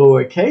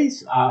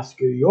lowercase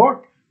Oscar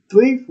York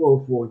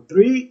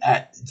 3443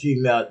 at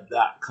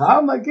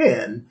gmail.com.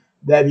 Again,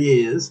 that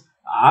is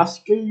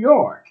Oscar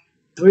York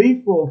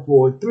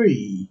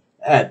 3443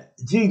 at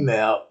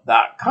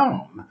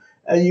gmail.com.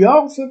 And you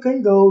also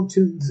can go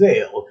to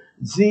Zelle,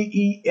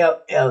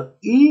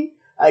 Zelle.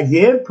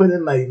 Again, put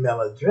in my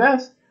email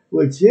address,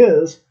 which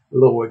is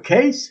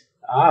lowercase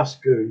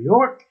Oscar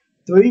York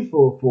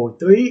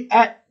 3443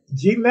 at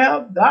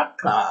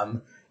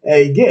gmail.com.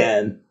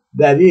 Again,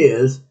 that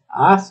is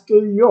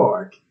Oscar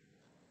York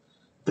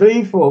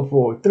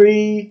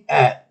 3443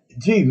 at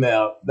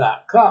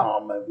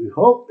gmail.com. And we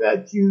hope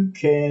that you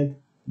can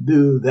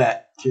do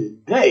that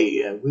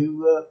today. And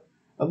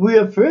we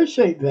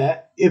appreciate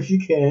that if you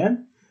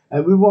can.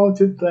 And we want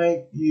to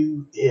thank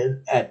you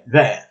in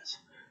advance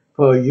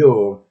for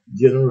your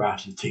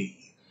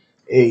generosity.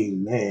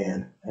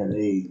 Amen and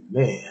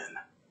amen.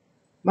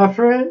 My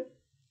friend,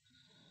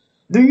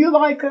 do you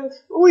like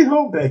us? We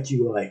hope that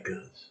you like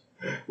us.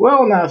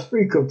 Well, on our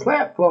Spreaker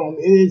platform,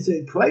 it is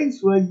a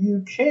place where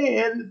you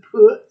can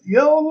put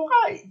your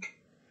like.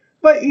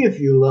 But if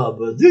you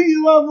love us, do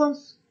you love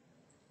us?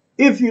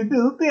 If you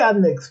do, be our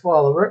next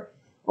follower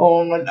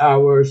on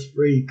our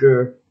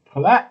Spreaker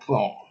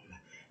platform.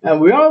 And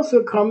we're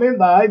also coming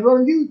live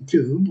on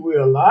YouTube.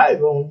 We're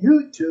live on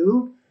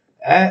YouTube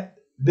at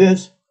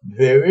this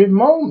very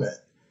moment.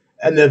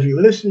 And if you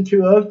listen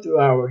to us through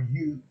our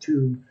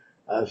YouTube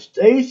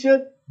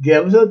station,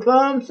 give us a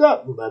thumbs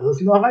up. Let us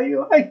know how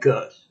you like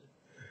us.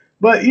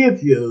 But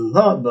if you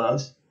love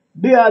us,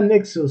 be our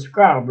next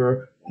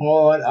subscriber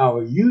on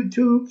our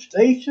YouTube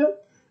station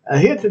and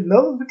hit the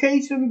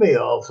notification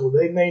bell so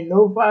they may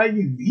notify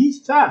you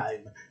each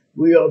time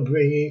we are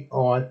bringing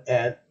on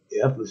an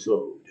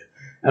episode.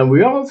 And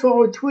we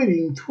also are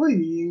tweeting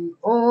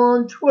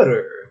on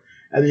Twitter.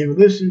 And if you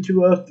listen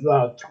to us through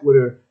our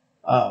Twitter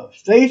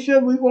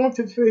station, we want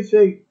to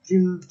appreciate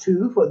you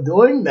too for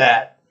doing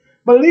that.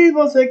 But leave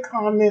us a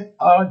comment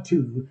or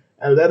two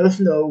and let us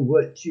know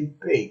what you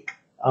think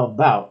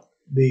about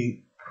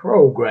the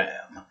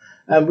program.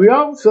 And we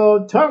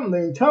also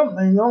tumbling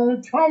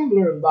on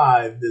Tumblr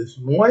Live this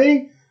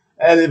morning.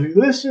 And if you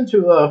listen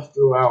to us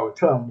through our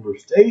Tumblr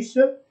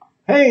station,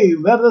 hey,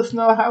 let us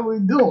know how we're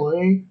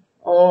doing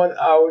on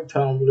our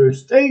Tumblr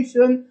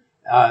station.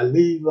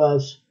 Leave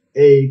us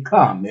a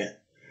comment.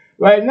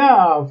 Right now,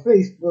 our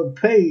Facebook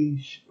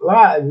page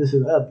live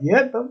isn't up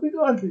yet, but we're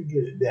going to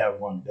get it there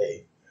one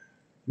day.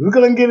 We're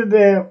going to get it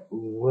there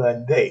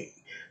one day.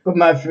 But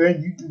my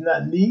friend, you do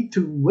not need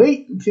to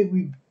wait until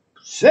we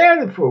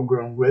share the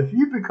program with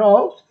you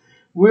because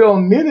we're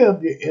on many of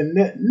the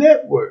internet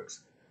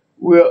networks.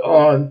 We're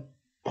on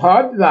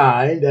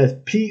Podvine, that's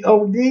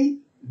Podvine,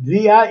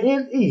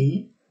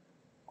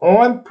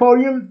 on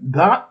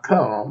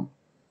podium.com,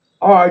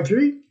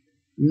 Audrey,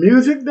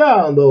 Music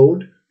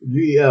Download,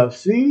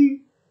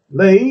 VFC,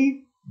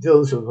 Lave,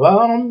 Joseph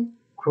Allen,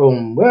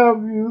 Chrome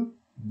WebView,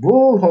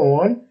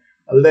 Bullhorn,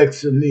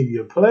 Alexa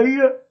Media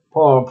Player,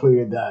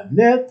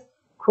 PowerPlayer.net,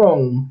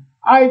 Chrome,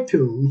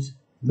 iTunes,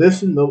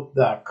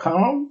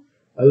 ListenNote.com,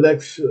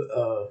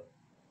 Alexa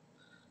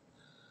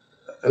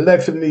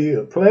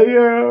Media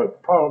Player,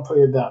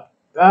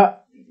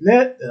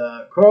 PowerPlayer.net,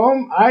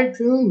 Chrome,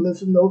 iTunes,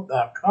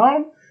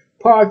 ListenNote.com,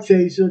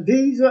 Podchaser,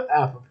 Deezer,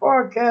 Apple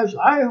Podcasts,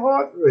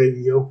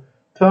 iHeartRadio,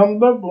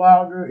 Tumblr,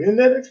 Blogger,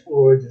 Internet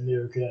Explorer,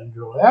 generic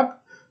Android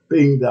app,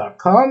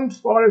 Bing.com,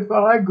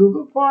 Spotify,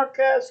 Google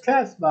Podcasts,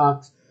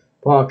 Castbox,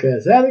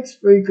 Podcast Addict,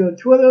 Spreaker,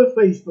 Twitter,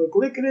 Facebook,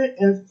 LinkedIn,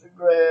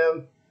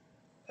 Instagram,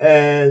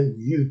 and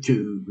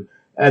YouTube.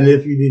 And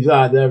if you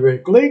desire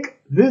direct link,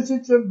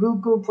 visit your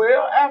Google Play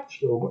or App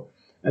Store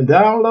and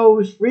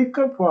download the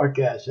Spreaker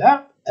Podcast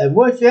app. And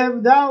once you have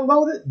it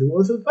downloaded, do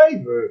us a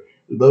favor.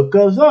 Look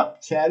us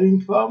up,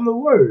 Chatting from the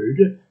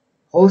Word,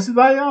 hosted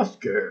by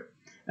Oscar.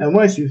 And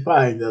once you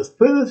find us,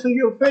 put us in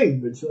your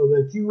favorites so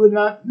that you will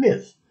not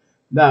miss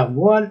not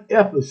one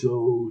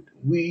episode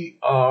we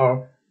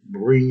are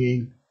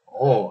bringing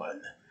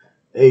on.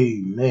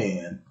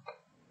 Amen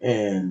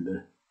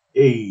and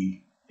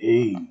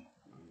amen.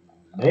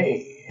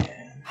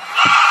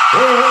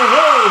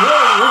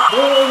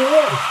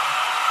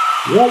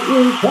 What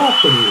is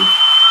happening?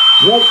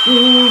 What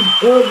is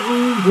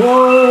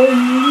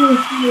everyone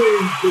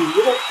listening to?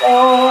 What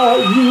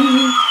are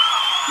you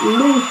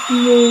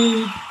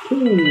listening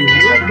to?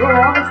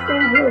 Well,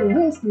 also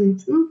we're listening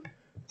to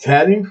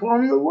Chatting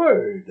from the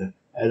Word.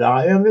 And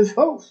I am his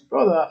host,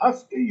 Brother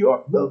Oscar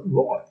York, the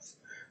voice,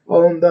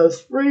 on the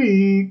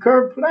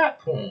Spreaker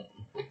platform,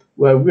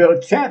 where we're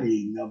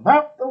chatting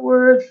about the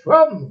Word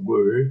from the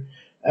Word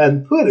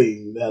and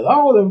putting that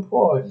all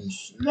important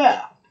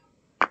snap,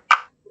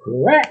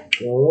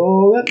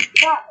 crackle, and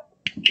pop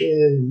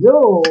is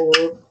your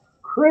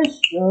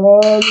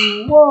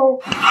Christian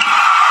walk.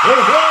 Hey,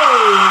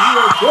 hey,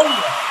 you're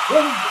glad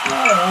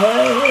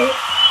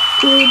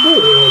to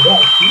do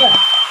that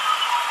snap.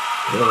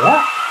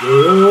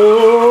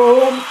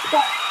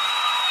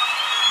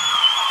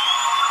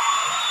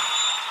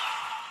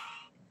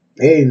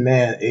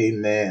 Amen,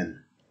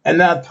 amen. And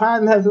now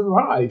time has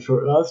arrived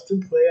for us to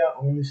play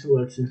our own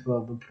selection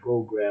for the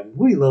program.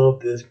 We love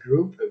this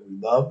group and we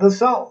love the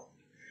song.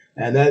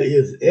 And that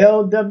is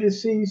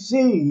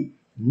LWCC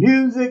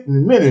Music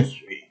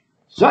Ministry.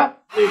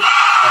 Something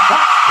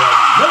about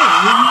the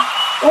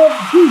name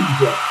of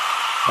Jesus.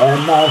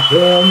 And my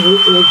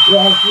family is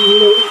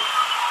actually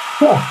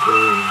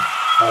something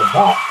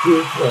about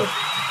his work.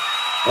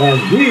 And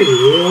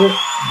here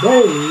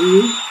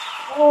they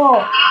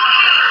are.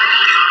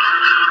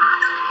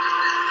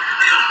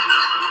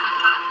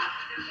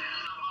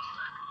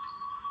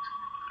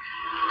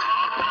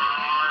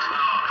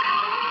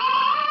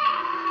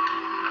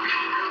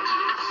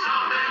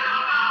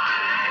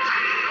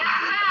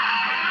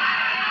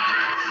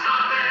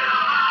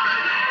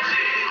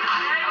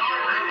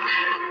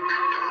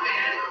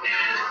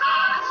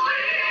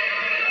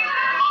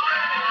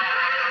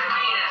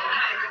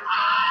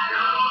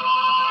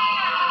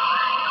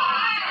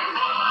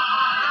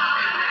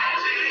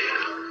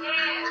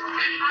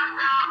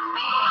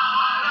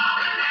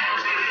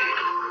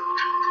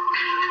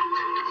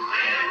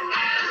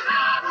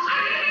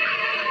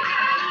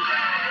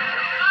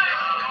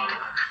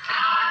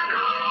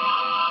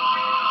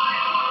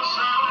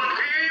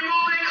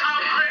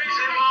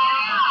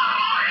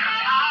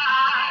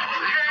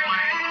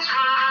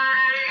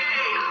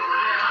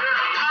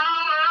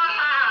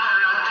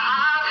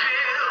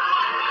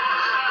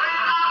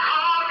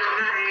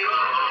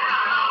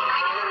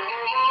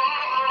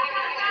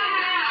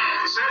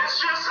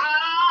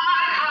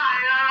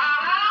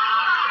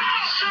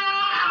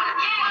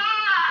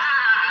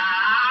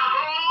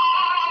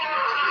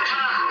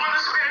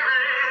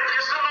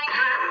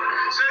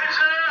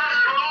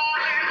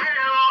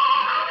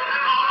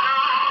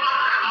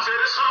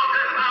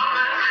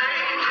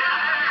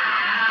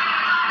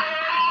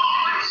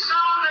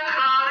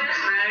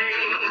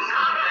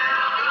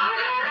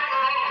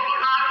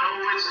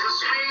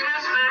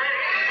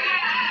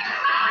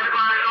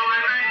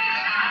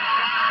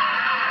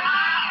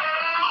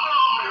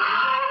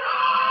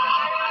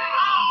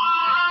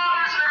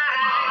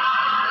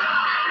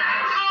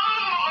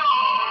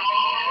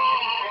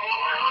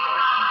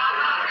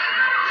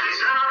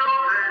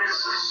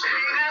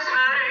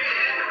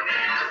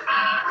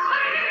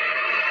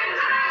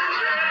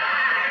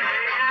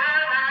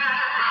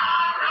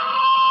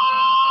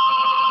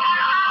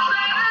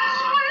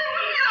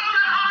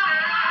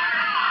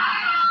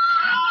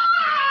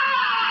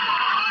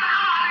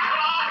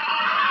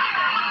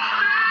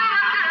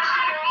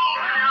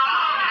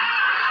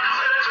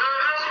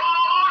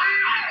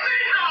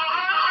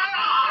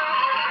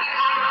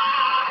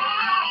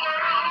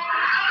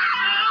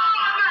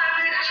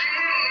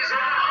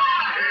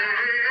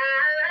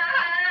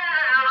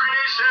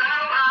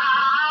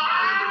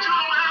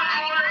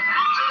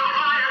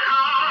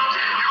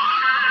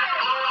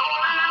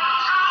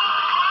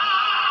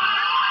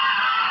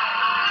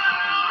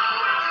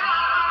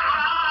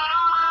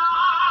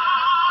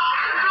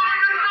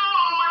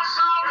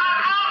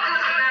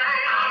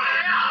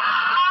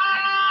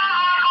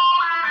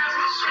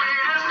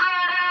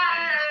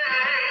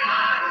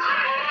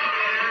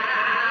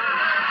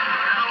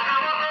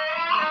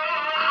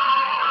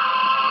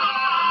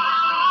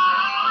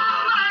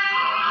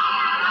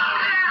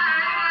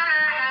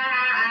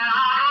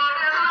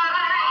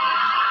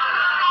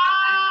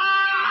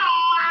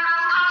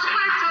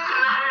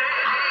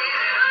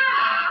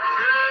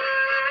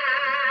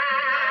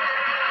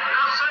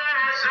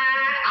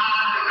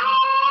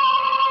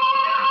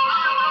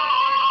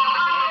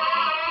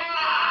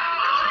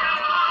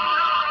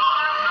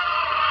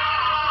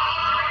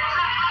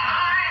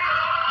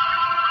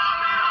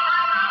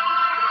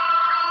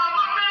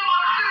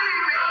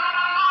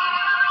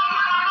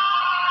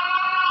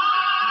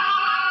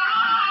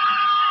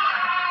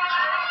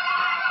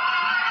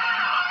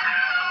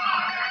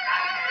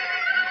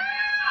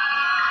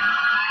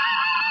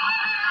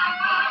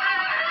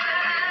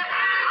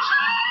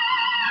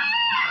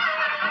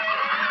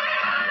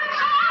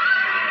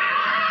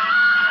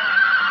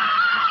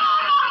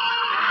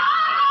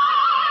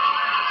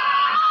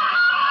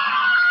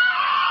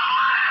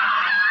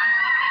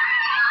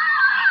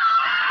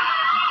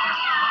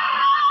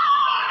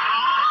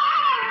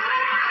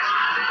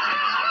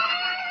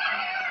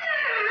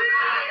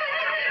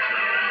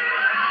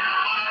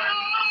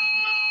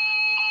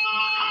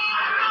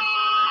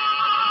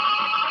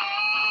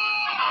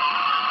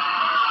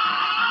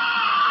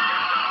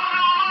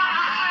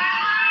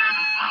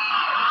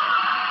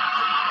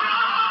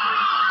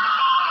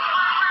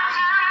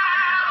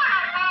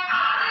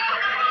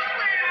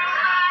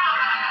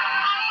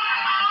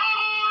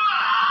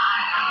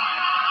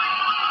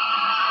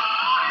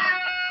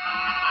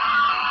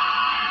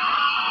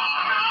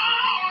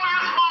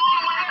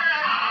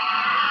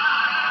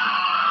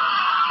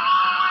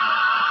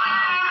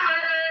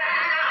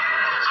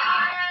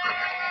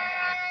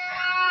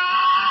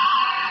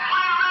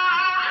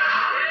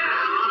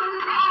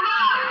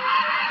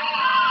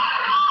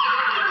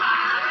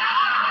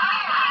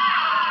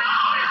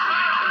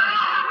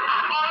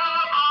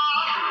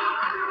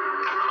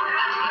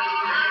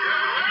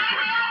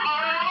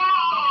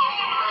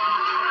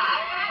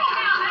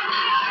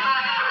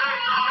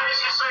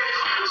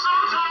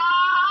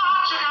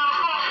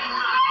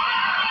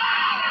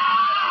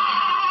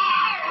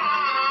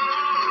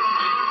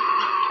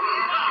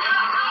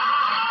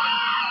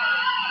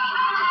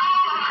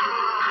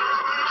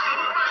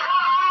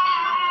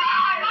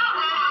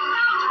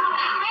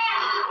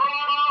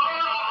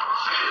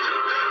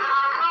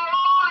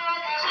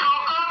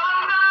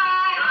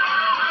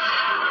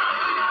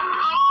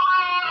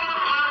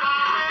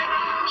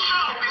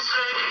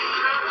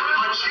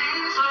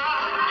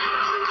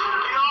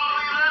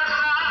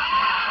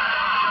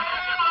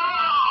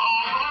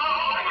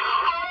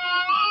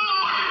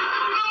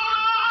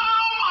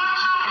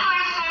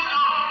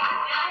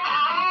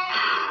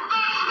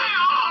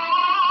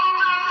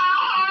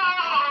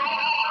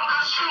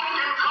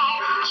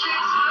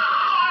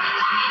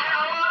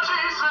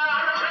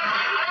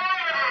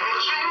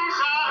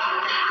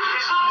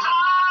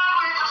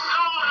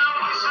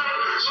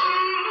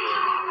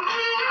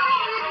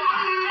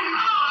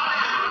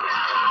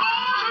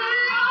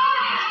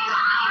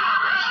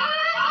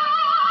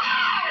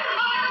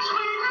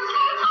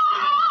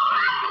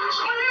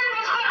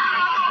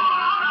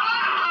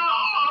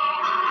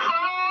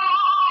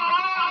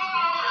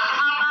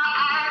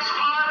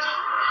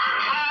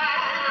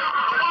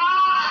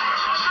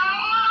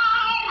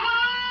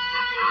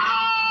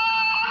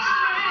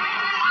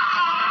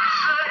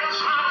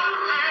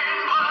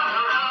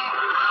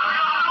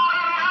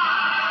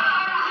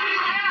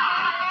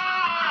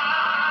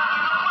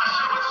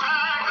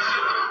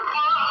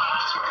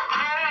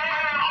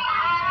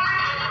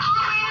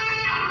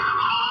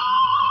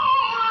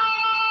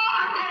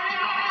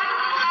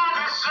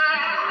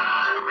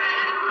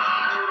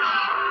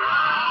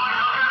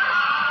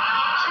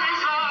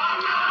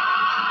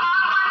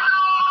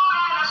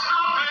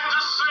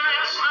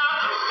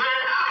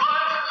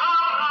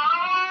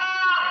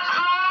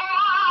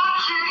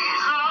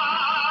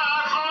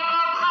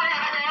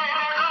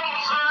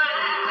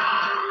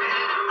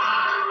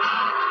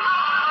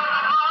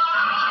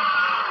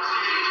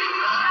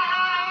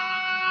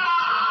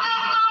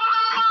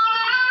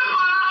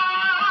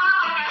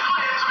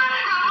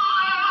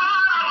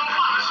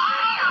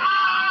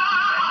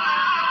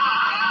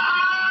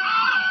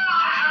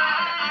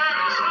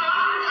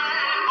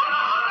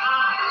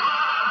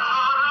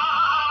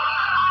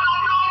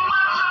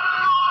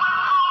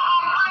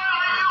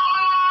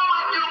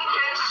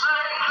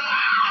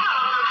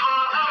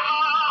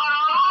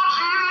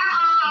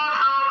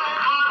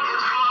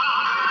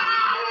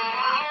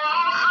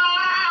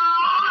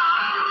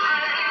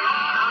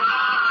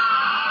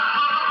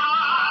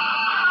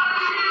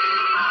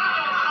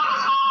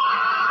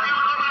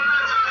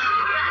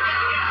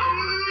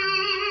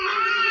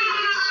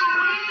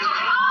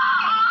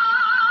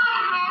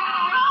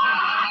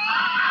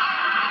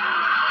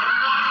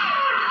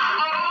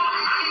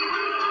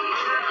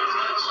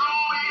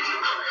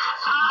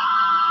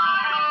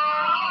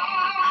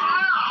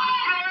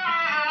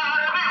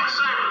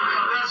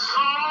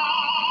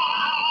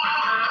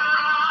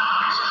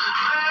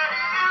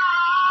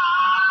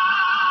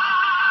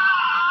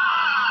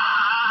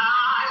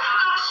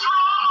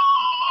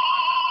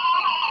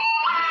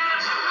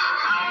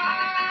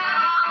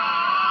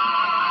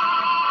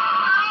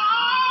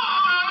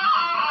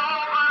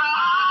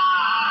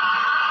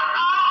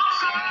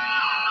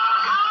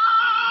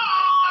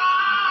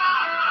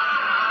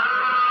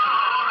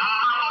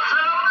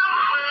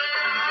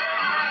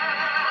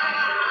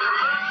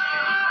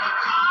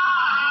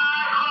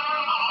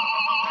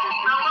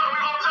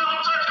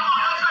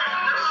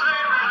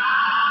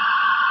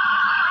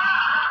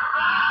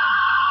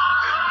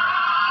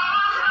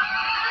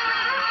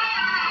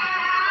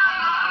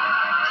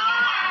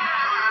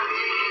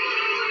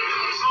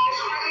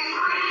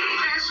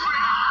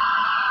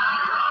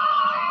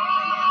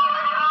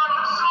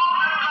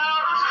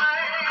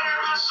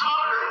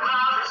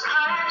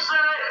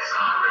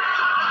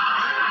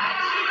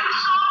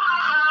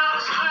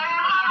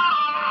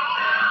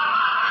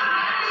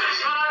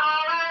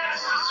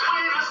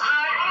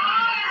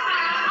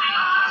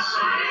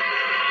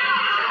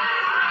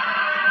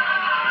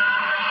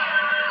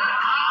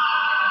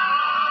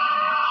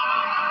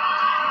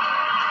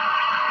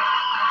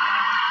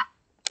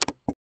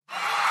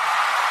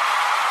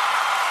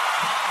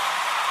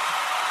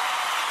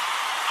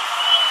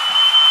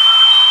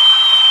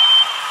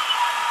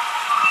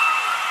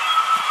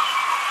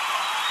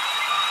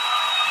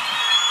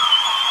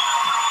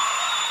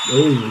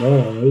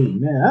 Amen,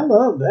 amen. I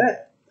love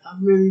that. I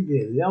really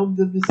did.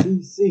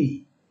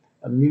 LWCC,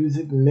 a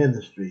music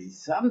ministry.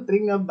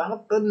 Something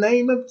about the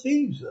name of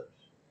Jesus.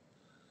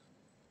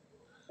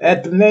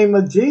 At the name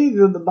of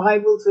Jesus, the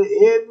Bible says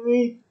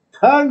every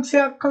tongue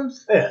shall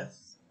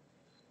confess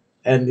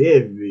and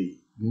every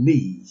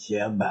knee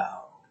shall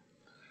bow.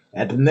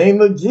 At the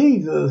name of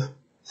Jesus,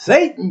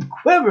 Satan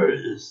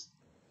quivers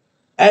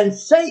and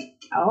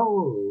shake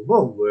all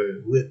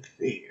over with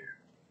fear.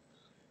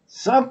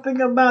 Something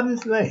about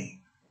his name,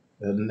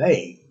 the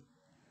name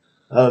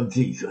of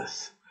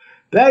Jesus.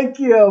 Thank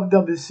you,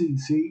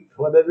 LWCC,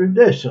 for the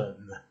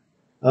rendition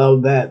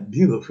of that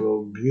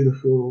beautiful,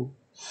 beautiful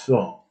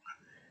song.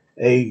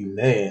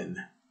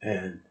 Amen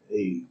and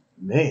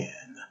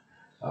amen.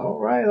 All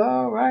right,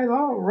 all right,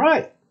 all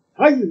right.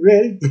 Are you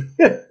ready?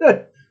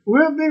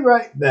 We'll be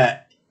right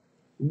back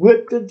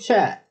with the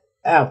chat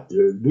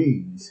after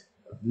these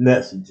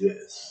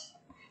messages.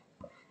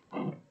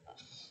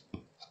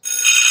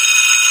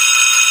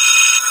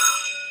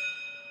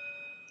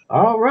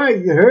 All right,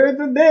 you heard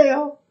the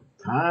bell.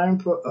 Time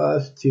for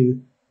us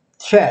to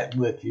chat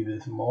with you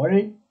this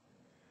morning.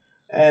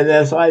 And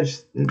as I've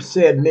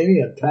said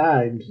many a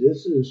times,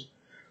 this is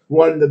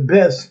one of the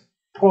best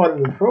part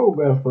of the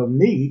program for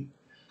me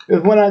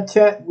is when I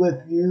chat with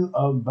you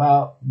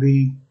about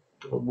the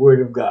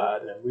Word of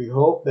God. And we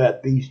hope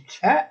that these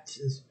chats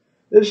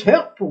is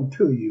helpful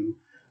to you.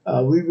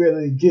 We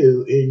really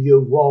do in your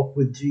walk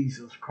with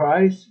Jesus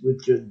Christ,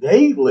 with your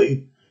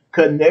daily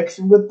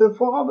connection with the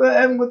Father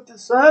and with the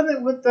Son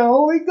and with the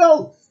Holy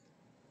Ghost.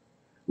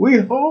 We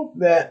hope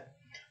that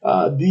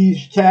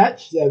these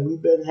chats that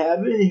we've been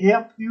having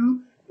help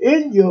you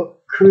in your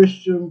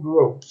Christian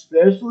growth,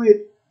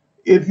 especially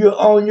if you're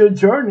on your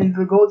journey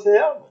to go to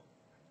heaven.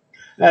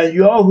 And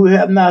you all who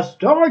have not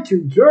started your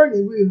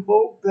journey, we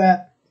hope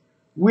that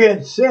we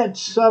have said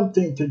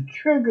something to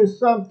trigger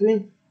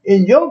something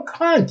in your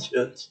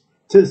conscience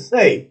to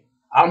say,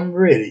 I'm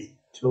ready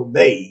to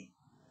obey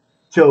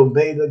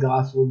the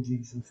gospel of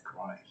Jesus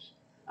Christ.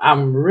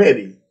 I'm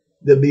ready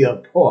to be a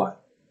part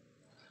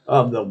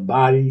of the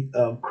body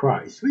of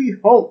Christ. We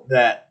hope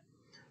that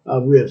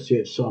we have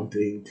said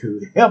something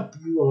to help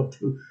you or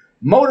to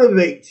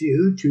motivate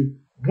you to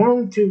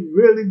want to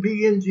really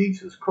be in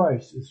Jesus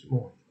Christ this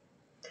morning.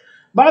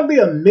 But I'd be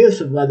amiss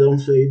if I don't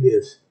say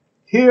this.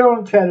 Here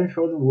on Chatting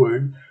for the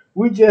Word,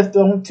 we just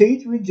don't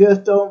teach, we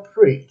just don't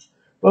preach.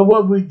 But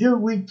what we do,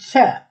 we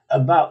chat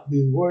about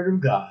the Word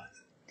of God.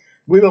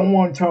 We don't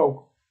want to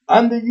talk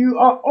under you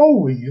or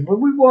over you, but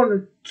we want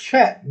to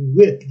chat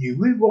with you.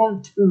 We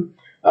want to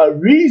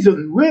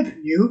reason with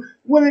you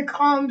when it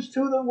comes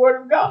to the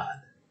Word of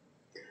God.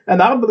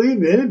 And I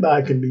believe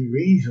anybody can be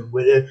reasoned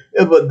with it.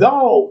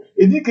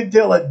 If you can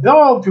tell a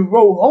dog to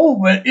roll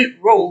over, it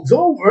rolls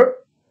over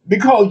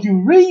because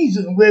you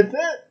reason with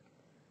it,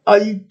 or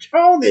you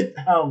told it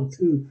how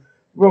to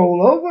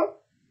roll over.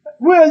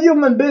 We're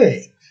human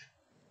beings.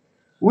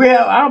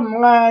 Our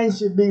minds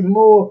should be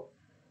more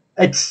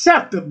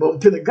acceptable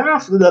to the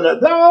gospel than a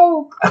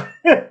dog.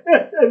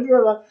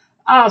 Brother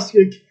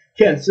Oscar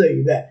can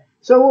say that.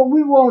 So what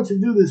we want to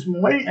do this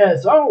morning,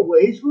 as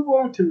always, we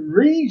want to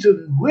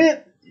reason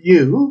with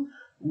you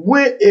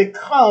when it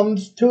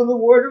comes to the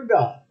Word of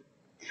God.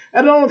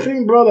 And the only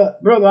thing Brother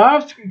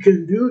Oscar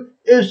can do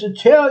is to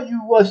tell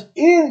you what's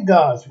in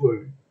God's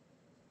Word.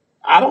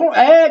 I don't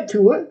add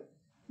to it,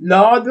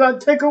 nor do I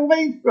take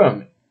away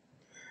from it.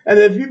 And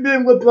if you've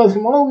been with us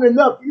long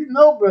enough, you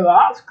know Brother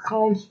Oscar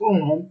comes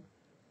from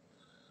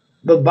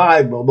the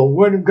Bible, the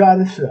Word of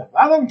God itself.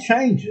 I don't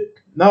change it,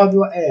 nor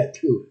do I add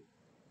to it.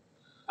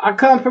 I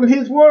come from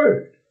His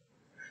Word.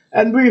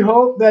 And we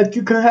hope that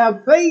you can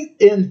have faith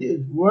in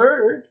His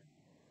Word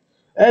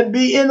and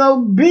be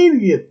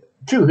obedient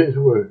to His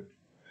Word.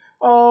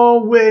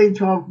 Oh, we ain't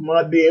talking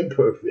about being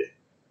perfect.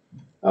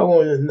 I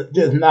want to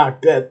just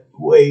knock that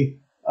way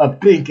of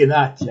thinking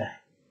out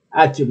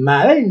your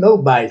mind. Ain't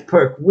nobody's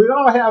perfect. We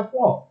all have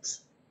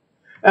faults.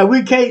 And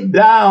we can't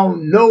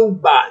down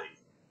nobody.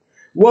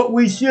 What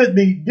we should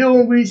be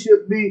doing, we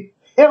should be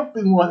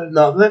helping one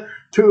another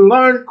to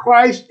learn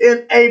Christ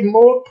in a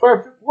more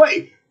perfect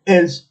way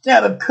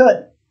instead of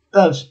cutting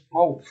us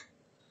off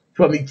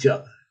from each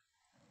other.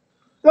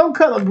 Don't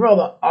cut a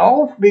brother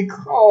off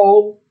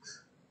because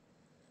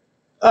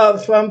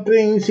of some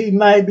things he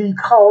might be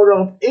caught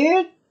up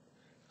in.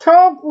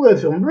 Talk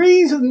with him,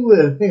 reason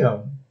with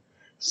him.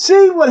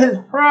 See what his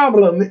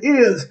problem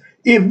is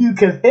if you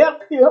can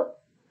help him,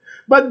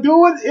 but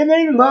do it in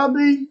a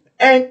loving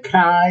and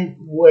kind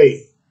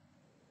way.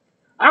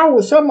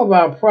 Some of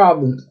our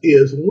problems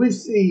is when we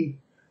see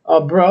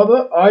a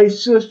brother or a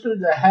sister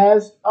that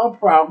has a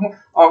problem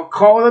or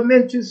call them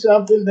into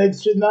something they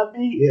should not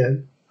be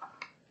in.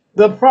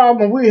 The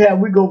problem we have,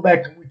 we go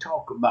back and we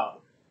talk about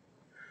it.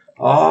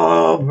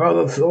 Oh,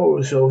 brother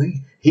so-and-so,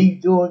 he's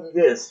doing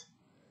this.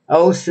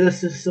 Oh,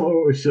 sister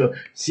so-and-so,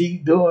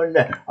 she's doing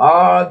that.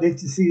 Oh,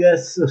 did you see that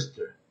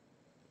sister?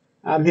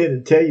 I'm here to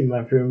tell you,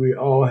 my friend, we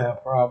all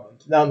have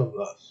problems. None of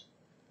us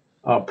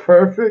are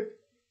perfect.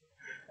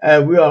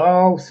 And we are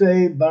all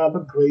saved by the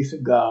grace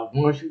of God.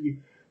 Once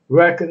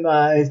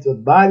recognize the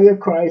body of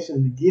Christ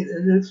and to get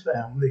in his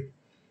family.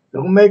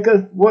 Don't make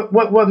us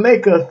what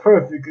make us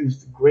perfect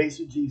is the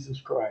grace of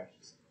Jesus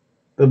Christ.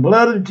 The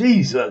blood of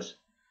Jesus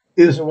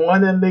is the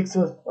one that makes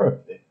us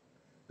perfect.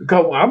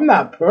 Because I'm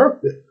not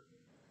perfect.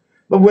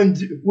 But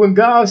when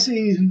God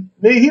sees me,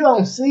 he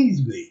don't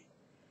see me,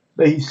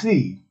 but he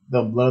sees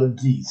the blood of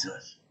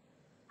Jesus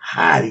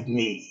hiding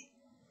me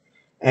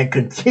and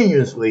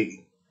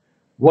continuously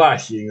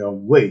washing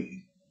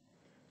away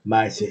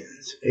my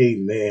sins.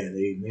 Amen.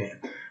 Amen.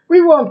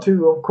 We want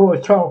to, of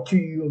course, talk to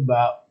you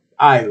about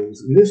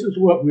idols. And this is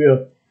what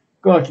we're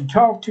going to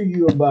talk to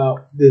you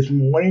about this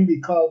morning,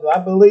 because I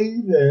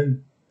believe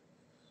in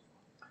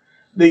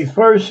the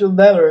first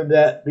letter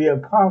that the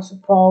Apostle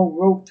Paul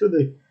wrote to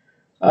the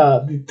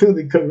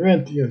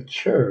Corinthian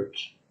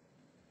church.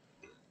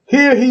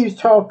 Here he's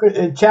talking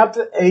in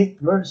chapter 8,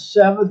 verse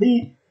 7.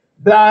 He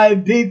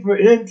dived deeper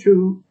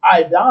into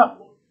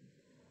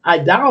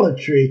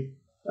idolatry,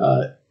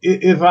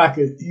 if I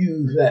could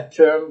use that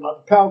term.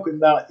 I'm talking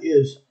about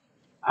is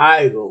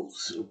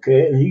idols,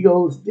 okay? And he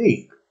goes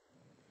deep.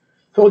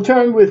 So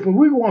turn with me.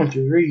 We want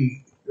to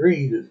read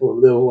it for a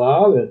little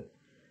while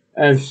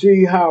and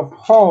see how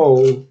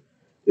Paul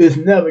is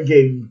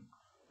navigating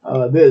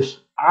this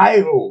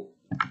idol,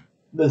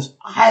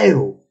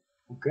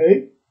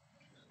 okay?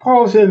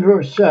 Paul says in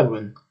verse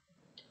 7,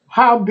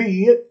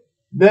 howbeit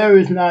there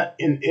is not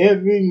in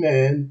every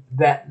man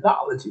that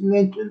knowledge. He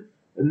mentioned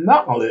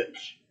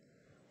knowledge.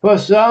 For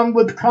some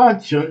with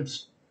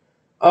conscience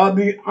are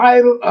the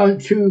idol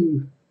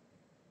unto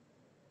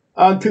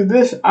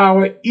this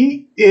hour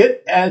eat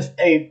it as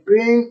a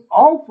thing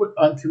offered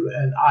unto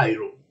an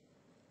idol.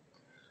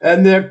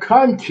 And their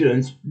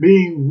conscience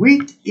being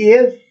weak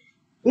is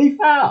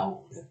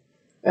defiled.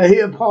 And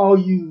here Paul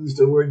used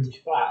the word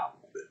defiled.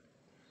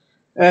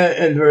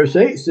 And verse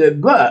 8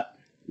 said, but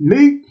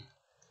meat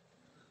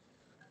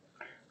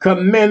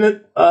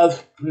commendeth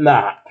us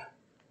not,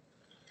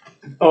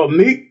 or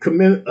meat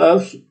commendeth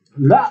us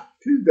not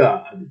to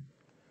God.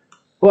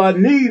 For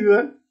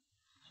neither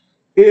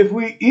if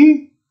we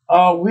eat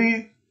are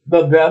we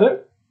the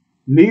better,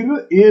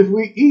 neither if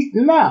we eat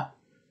not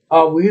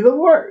are we the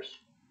worse.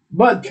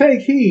 But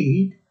take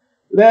heed,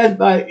 lest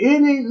by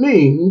any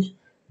means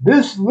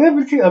this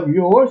liberty of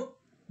yours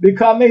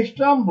become a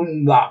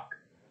stumbling block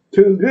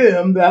to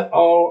them that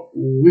are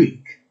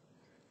weak.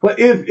 For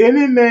if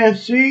any man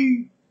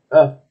see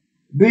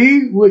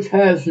thee which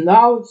has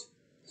knowledge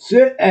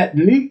sit at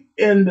meat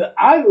in the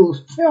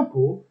idol's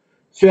temple,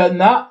 shall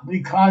not the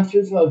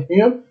conscience of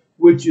him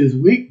which is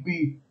weak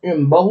be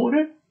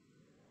emboldened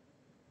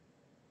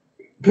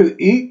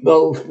to eat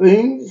those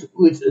things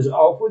which is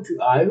offered to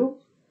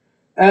idols?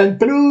 And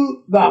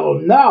through thy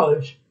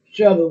knowledge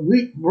shall the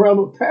weak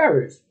brother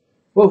perish,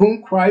 for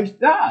whom Christ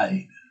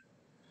died.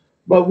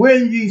 But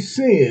when ye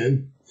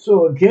sin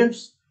so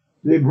against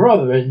the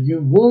brethren,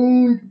 you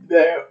wound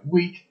their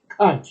weak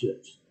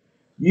conscience.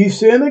 Ye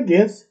sin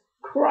against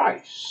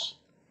Christ.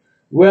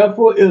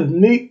 Wherefore, if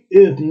meat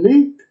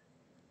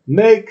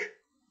make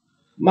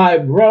my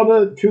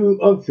brother to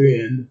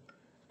offend,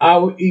 I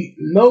will eat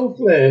no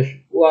flesh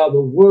while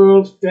the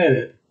world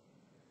standeth,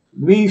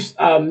 lest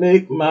I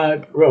make my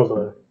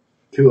brother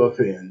to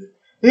offend.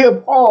 Here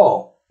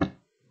Paul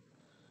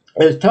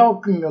is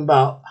talking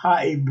about how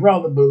a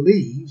brother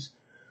believes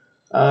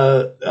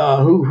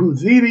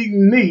who's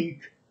eating meat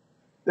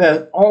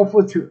that's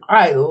offered to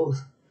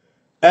idols,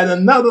 and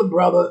another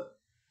brother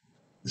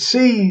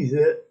sees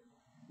it,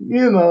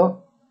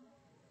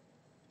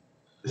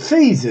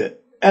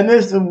 and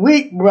it's the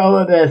weak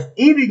brother that's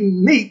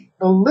eating meat,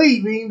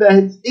 believing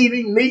that he's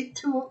eating meat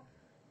to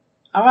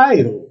an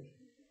idol.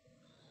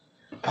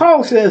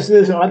 Paul says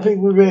this, and I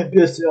think we read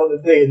this the other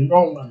day in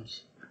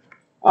Romans.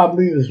 I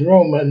believe it's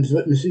Romans.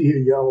 Let me see here,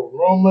 y'all.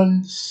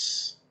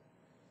 Romans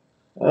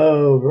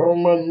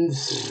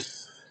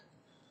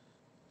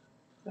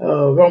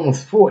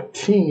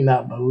 14,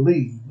 I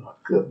believe. I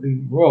could be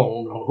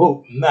wrong. I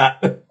hope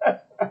not.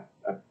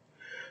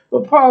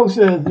 But Paul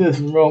says this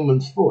in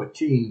Romans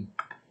 14,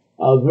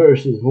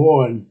 verses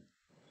 1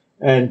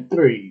 and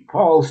 3.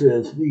 Paul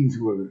says these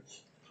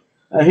words.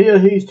 Here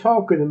he's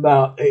talking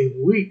about a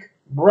weak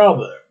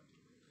brother.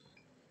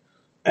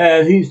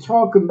 And he's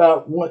talking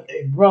about when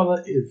a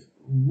brother is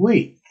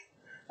weak.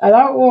 And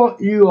I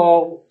want you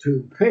all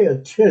to pay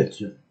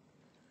attention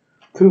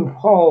to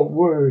Paul's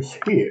words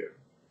here.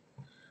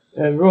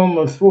 In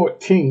Romans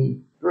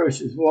 14,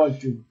 verses 1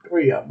 to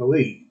 3, I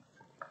believe.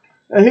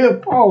 And here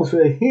Paul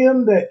said,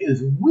 him that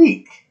is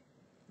weak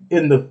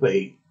in the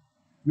faith,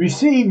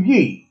 receive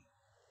ye,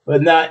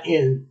 but not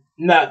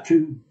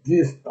to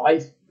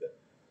despise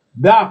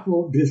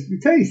doctrinal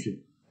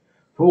disputation.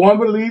 For one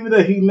believer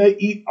that he may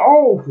eat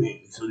all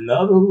things,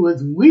 another who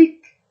is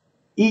weak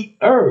eat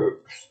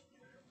herbs.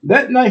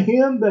 Let not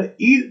him that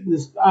eateth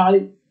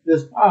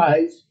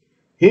despise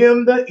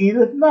him that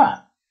eateth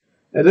not.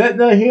 And let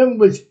not him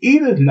which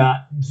eateth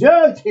not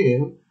judge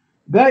him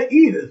that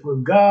eateth, for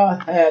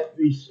God hath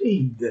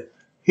received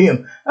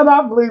him. And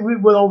I believe we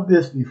went over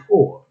this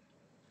before.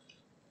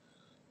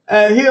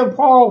 And here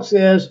Paul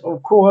says,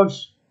 of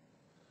course,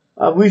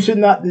 we should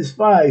not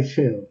despise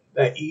him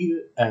that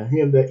eateth and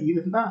him that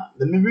eateth not.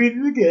 Let me read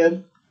it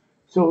again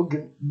so we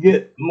can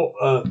get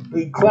more,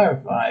 be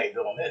clarified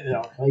on it.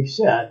 Now, like I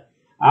said,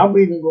 I'm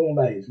even going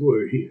by his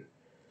word here.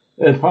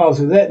 And Paul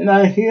says, let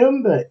not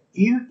him that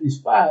eateth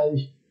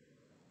despise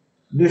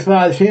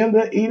him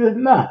that eateth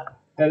not,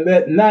 and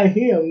let not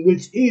him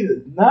which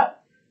eateth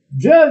not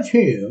judge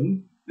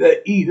him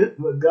that eateth,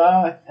 for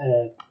God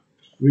hath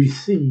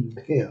received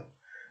him.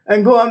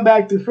 And going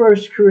back to 1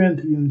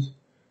 Corinthians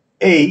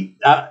 8,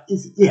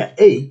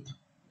 8,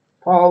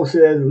 Paul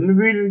says, let me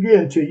read it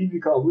again to you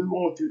because we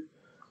want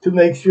to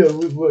make sure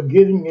we're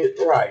getting it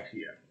right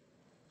here.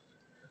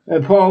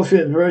 And Paul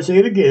said, verse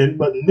 8 again,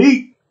 but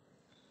meat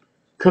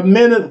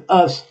commendeth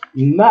us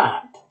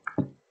not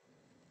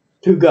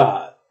to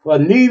God. For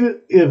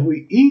neither if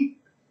we eat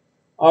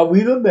are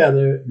we the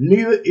better,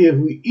 neither if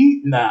we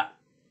eat not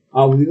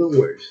are we the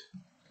worse.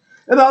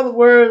 In other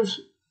words,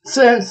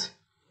 since,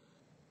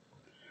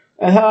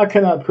 and how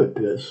can I put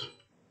this?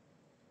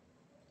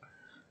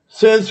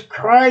 Since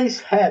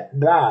Christ had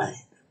died,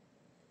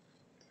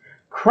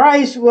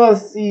 Christ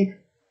was the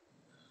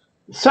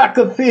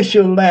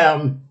sacrificial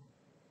lamb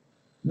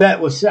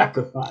that was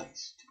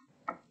sacrificed.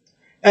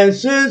 And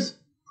since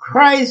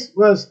Christ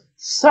was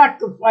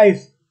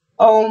sacrificed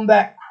on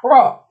that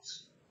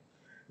cross,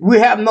 we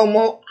have no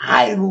more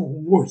idol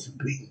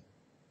worshiping.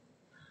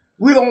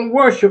 We don't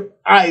worship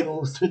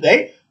idols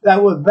today.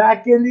 That was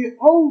back in the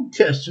Old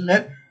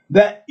Testament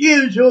that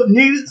Israel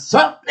needed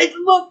something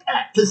to look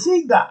at to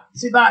see God.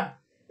 See,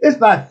 it's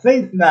by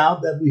faith now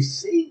that we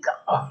see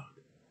God.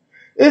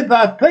 It's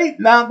by faith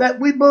now that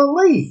we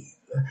believe.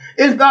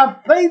 It's by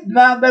faith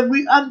now that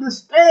we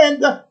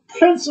understand the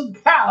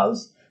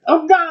principles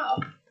of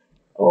God.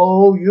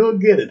 Oh, you'll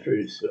get it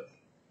pretty soon.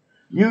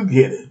 You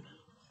get it.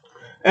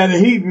 And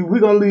in Hebrew, we're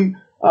gonna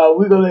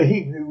let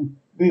Hebrew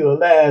be the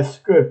last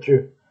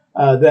scripture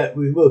that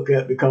we look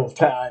at because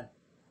time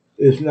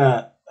is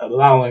not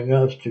allowing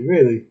us to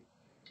really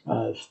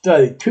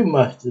study too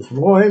much this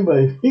morning. But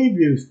it's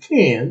Hebrews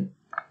 10,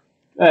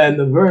 and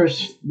the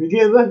verse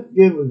begin. Let's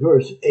begin with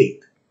verse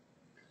 8.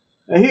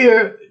 And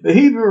here, the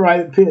Hebrew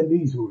writer penned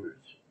these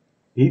words.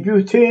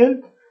 Hebrews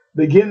 10,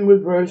 beginning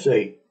with verse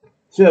 8.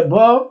 So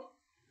above,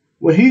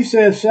 when he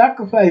says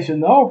sacrifice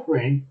and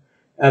offering,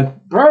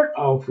 and burnt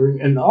offering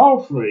and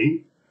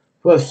offering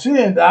for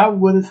sin thou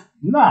wouldest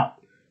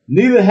not,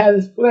 neither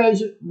hadst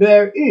pleasure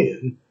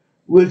therein,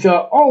 which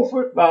are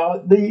offered by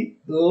the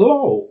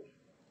law.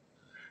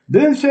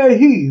 Then said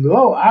he,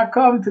 Lo, I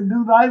come to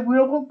do thy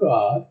will, O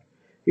God.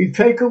 He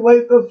take away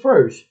the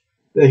first,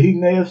 that he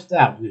may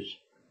establish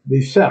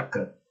the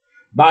second,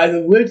 by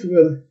the which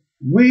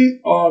we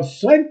are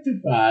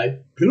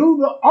sanctified through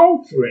the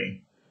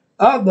offering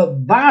of the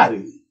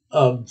body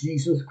of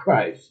Jesus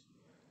Christ,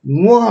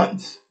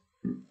 once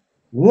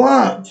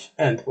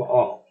and for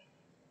all.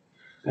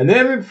 And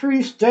every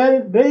priest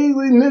standeth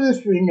daily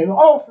ministering and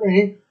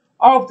offering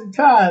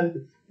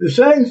oftentimes the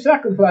same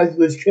sacrifice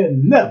which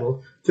can never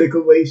take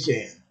away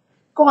sin.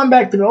 Going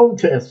back to the Old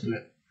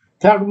Testament,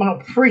 talking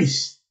about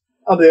priests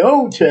of the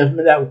Old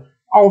Testament that would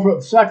offer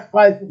up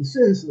sacrifice for the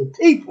sins of the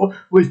people,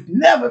 which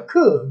never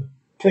could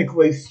take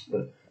away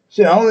sin.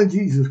 Only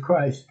Jesus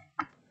Christ,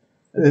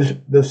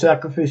 the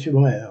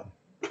sacrificial lamb,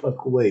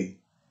 took away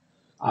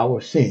our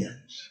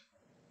sins.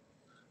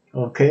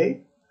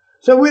 Okay?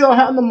 So we don't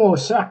have no more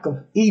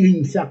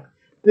things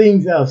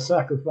that are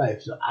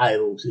sacrificed to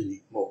idols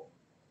anymore.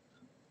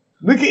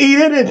 We can eat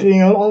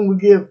anything as long as we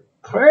give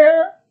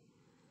prayer.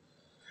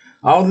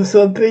 All this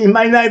other things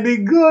might not be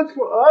good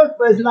for us,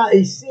 but it's not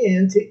a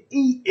sin to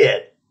eat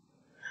it.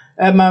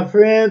 And my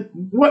friend,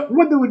 what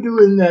do we do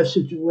in that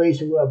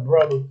situation where a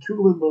brother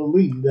truly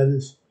believes that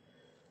is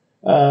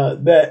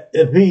that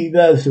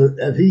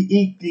if he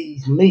eat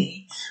these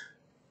meats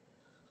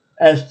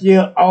and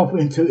still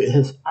offering to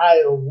his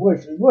idol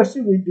worship, what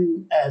should we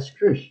do as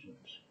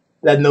Christians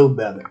that know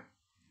better?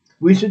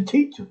 We should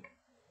teach them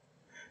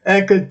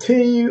and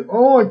continue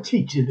on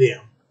teaching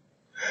them.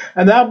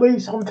 And I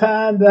believe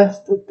sometimes that's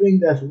the thing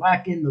that's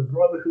lacking the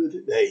brotherhood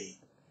today.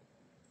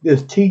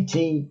 Just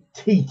teaching,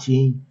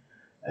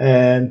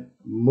 and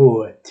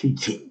more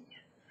teaching.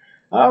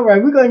 All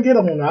right, we're going to get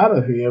on out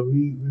of here.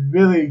 We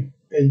really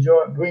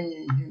enjoyed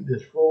bringing you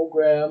this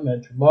program,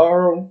 and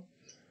tomorrow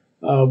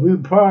we'll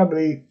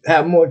probably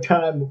have more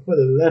time for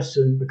the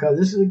lesson because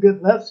this is a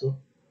good lesson.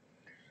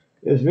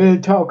 It's really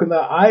talking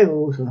about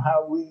idols and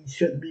how we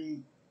shouldn't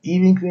be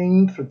eating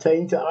things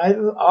pertaining to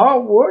idols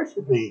or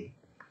worshiping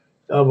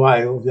of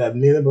idols that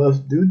many of us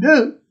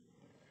do.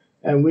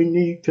 And we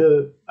need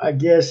to, I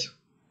guess,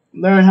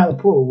 learn how to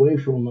pull away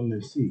from them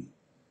and see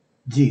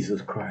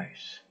Jesus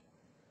Christ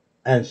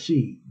and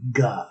see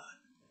God.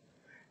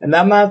 And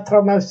I'm not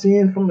talking about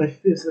seeing from a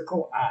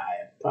physical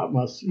eye. I'm talking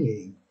about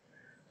seeing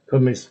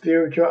from a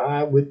spiritual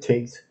eye which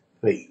takes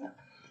faith.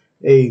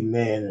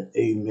 Amen and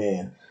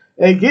amen.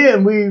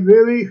 Again, we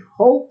really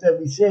hope that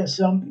we said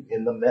something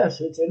in the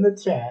message in the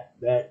chat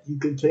that you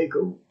can take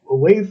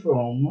away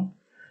from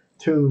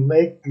to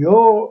make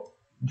your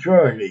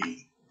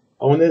journey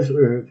on this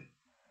earth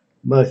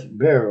much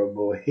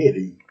bearable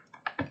heading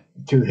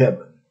to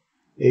heaven.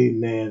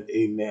 Amen.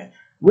 Amen.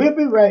 We'll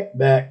be right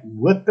back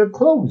with the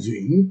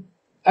closing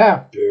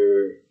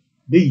after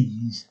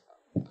these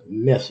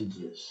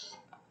messages.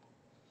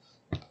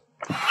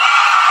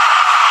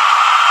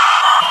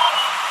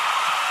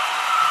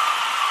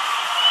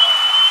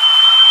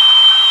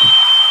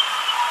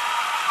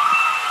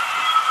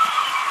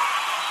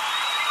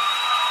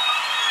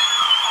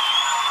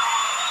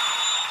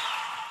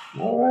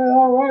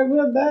 All right,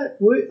 we're back.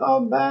 We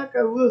are back,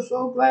 and we're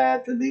so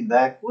glad to be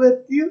back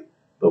with you.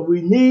 But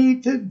we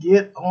need to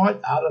get on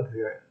out of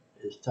here.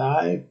 It's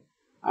time.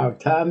 Our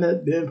time has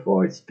been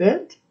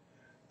spent,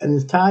 and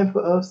it's time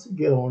for us to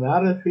get on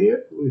out of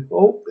here. We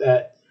hope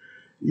that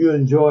you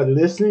enjoyed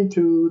listening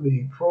to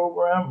the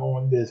program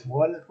on this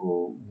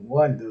wonderful,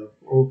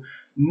 wonderful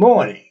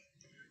morning.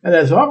 And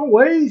as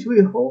always,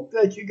 we hope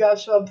that you got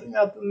something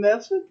out of the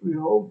message. We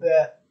hope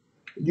that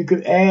you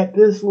can add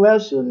this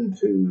lesson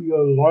to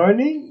your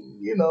learning,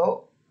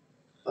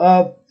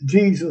 of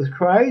Jesus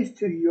Christ,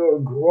 to your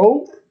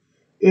growth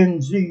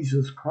in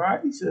Jesus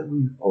Christ. And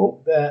we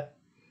hope that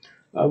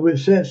we've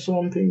said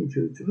something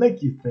to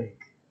make you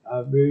think. I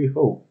really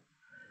hope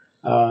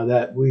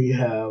that we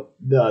have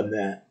done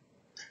that.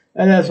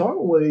 And as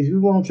always, we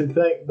want to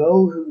thank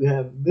those who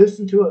have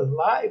listened to us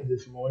live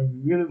this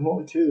morning. We really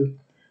want to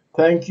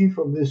thank you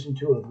for listening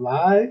to us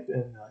live,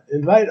 and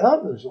invite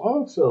others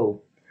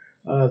also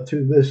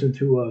to listen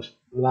to us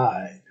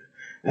live.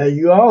 And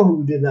you all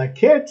who did not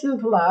catch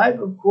us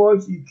live, of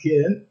course, you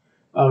can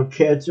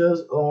catch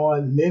us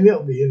on many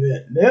of the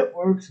internet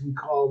networks we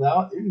called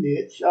out in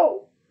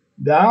mid-show.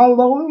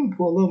 Download them,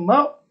 pull them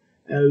up,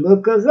 and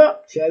look us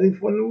up, Chatting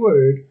from the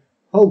Word,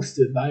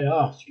 hosted by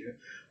Oscar.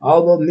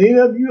 Although many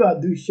of you, I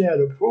do share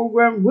the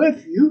program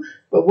with you,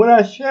 but when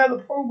I share the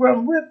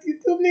program with you,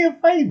 do me a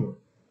favor.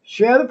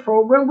 Share the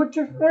program with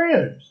your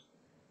friends.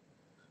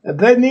 If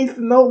they need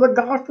to know the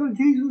gospel of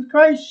Jesus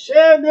Christ,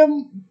 share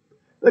them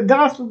the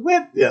gospel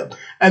with them.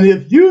 And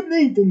if you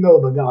need to know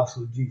the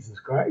gospel of Jesus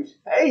Christ,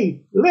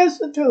 hey,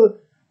 listen to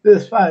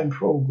this fine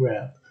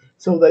program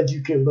so that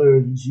you can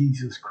learn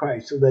Jesus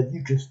Christ, so that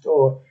you can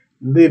start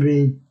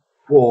living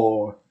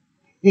for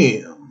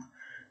Him.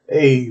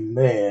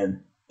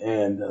 Amen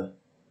and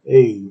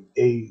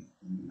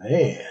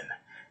amen.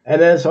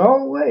 And as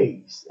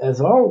always,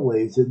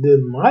 it's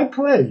been my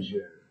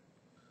pleasure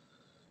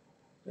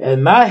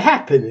and my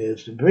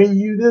happiness to bring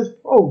you this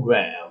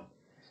program,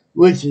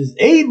 which is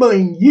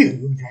enabling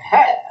you to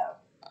have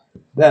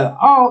that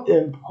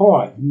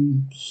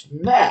all-important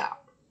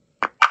snap,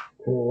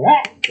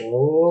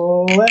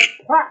 crackle, and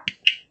pop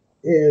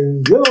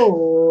in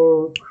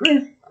your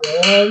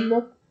Christian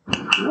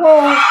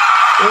walk.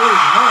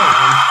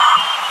 Amen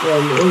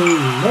and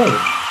amen.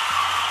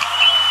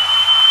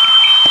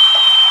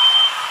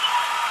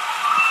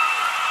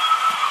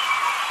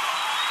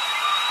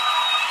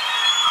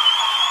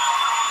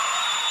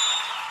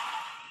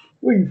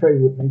 Will you pray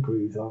with me,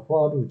 please? Our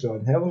Father, which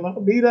art in heaven,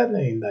 hallowed be thy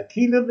name. Thy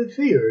kingdom is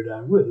here,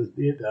 thy will is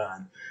be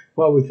done.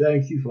 Father, we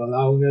thank you for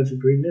allowing us to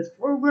bring this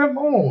program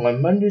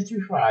on Mondays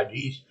through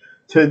Fridays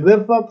to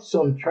lift up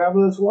some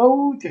travelers'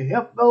 load, to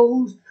help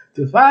those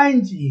to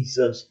find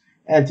Jesus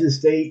and to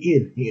stay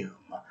in Him.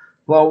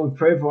 Father, we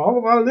pray for all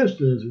of our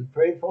listeners. We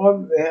pray for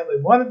them to have a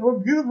wonderful,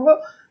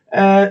 beautiful,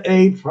 and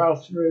a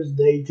prosperous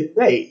day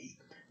today.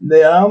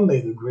 Now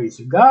may the grace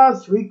of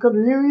God, sweet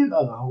communion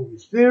of the Holy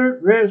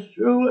Spirit rest,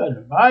 rule, and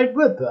abide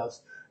with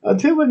us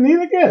until we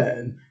meet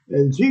again.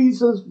 In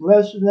Jesus'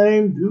 blessed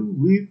name do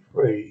we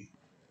pray.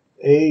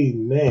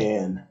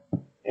 Amen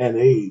and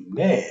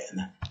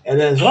amen.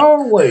 And as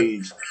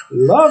always,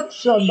 love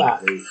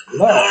somebody,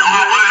 love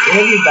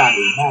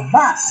everybody.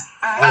 Bye-bye.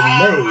 And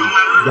may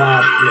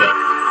God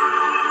bless.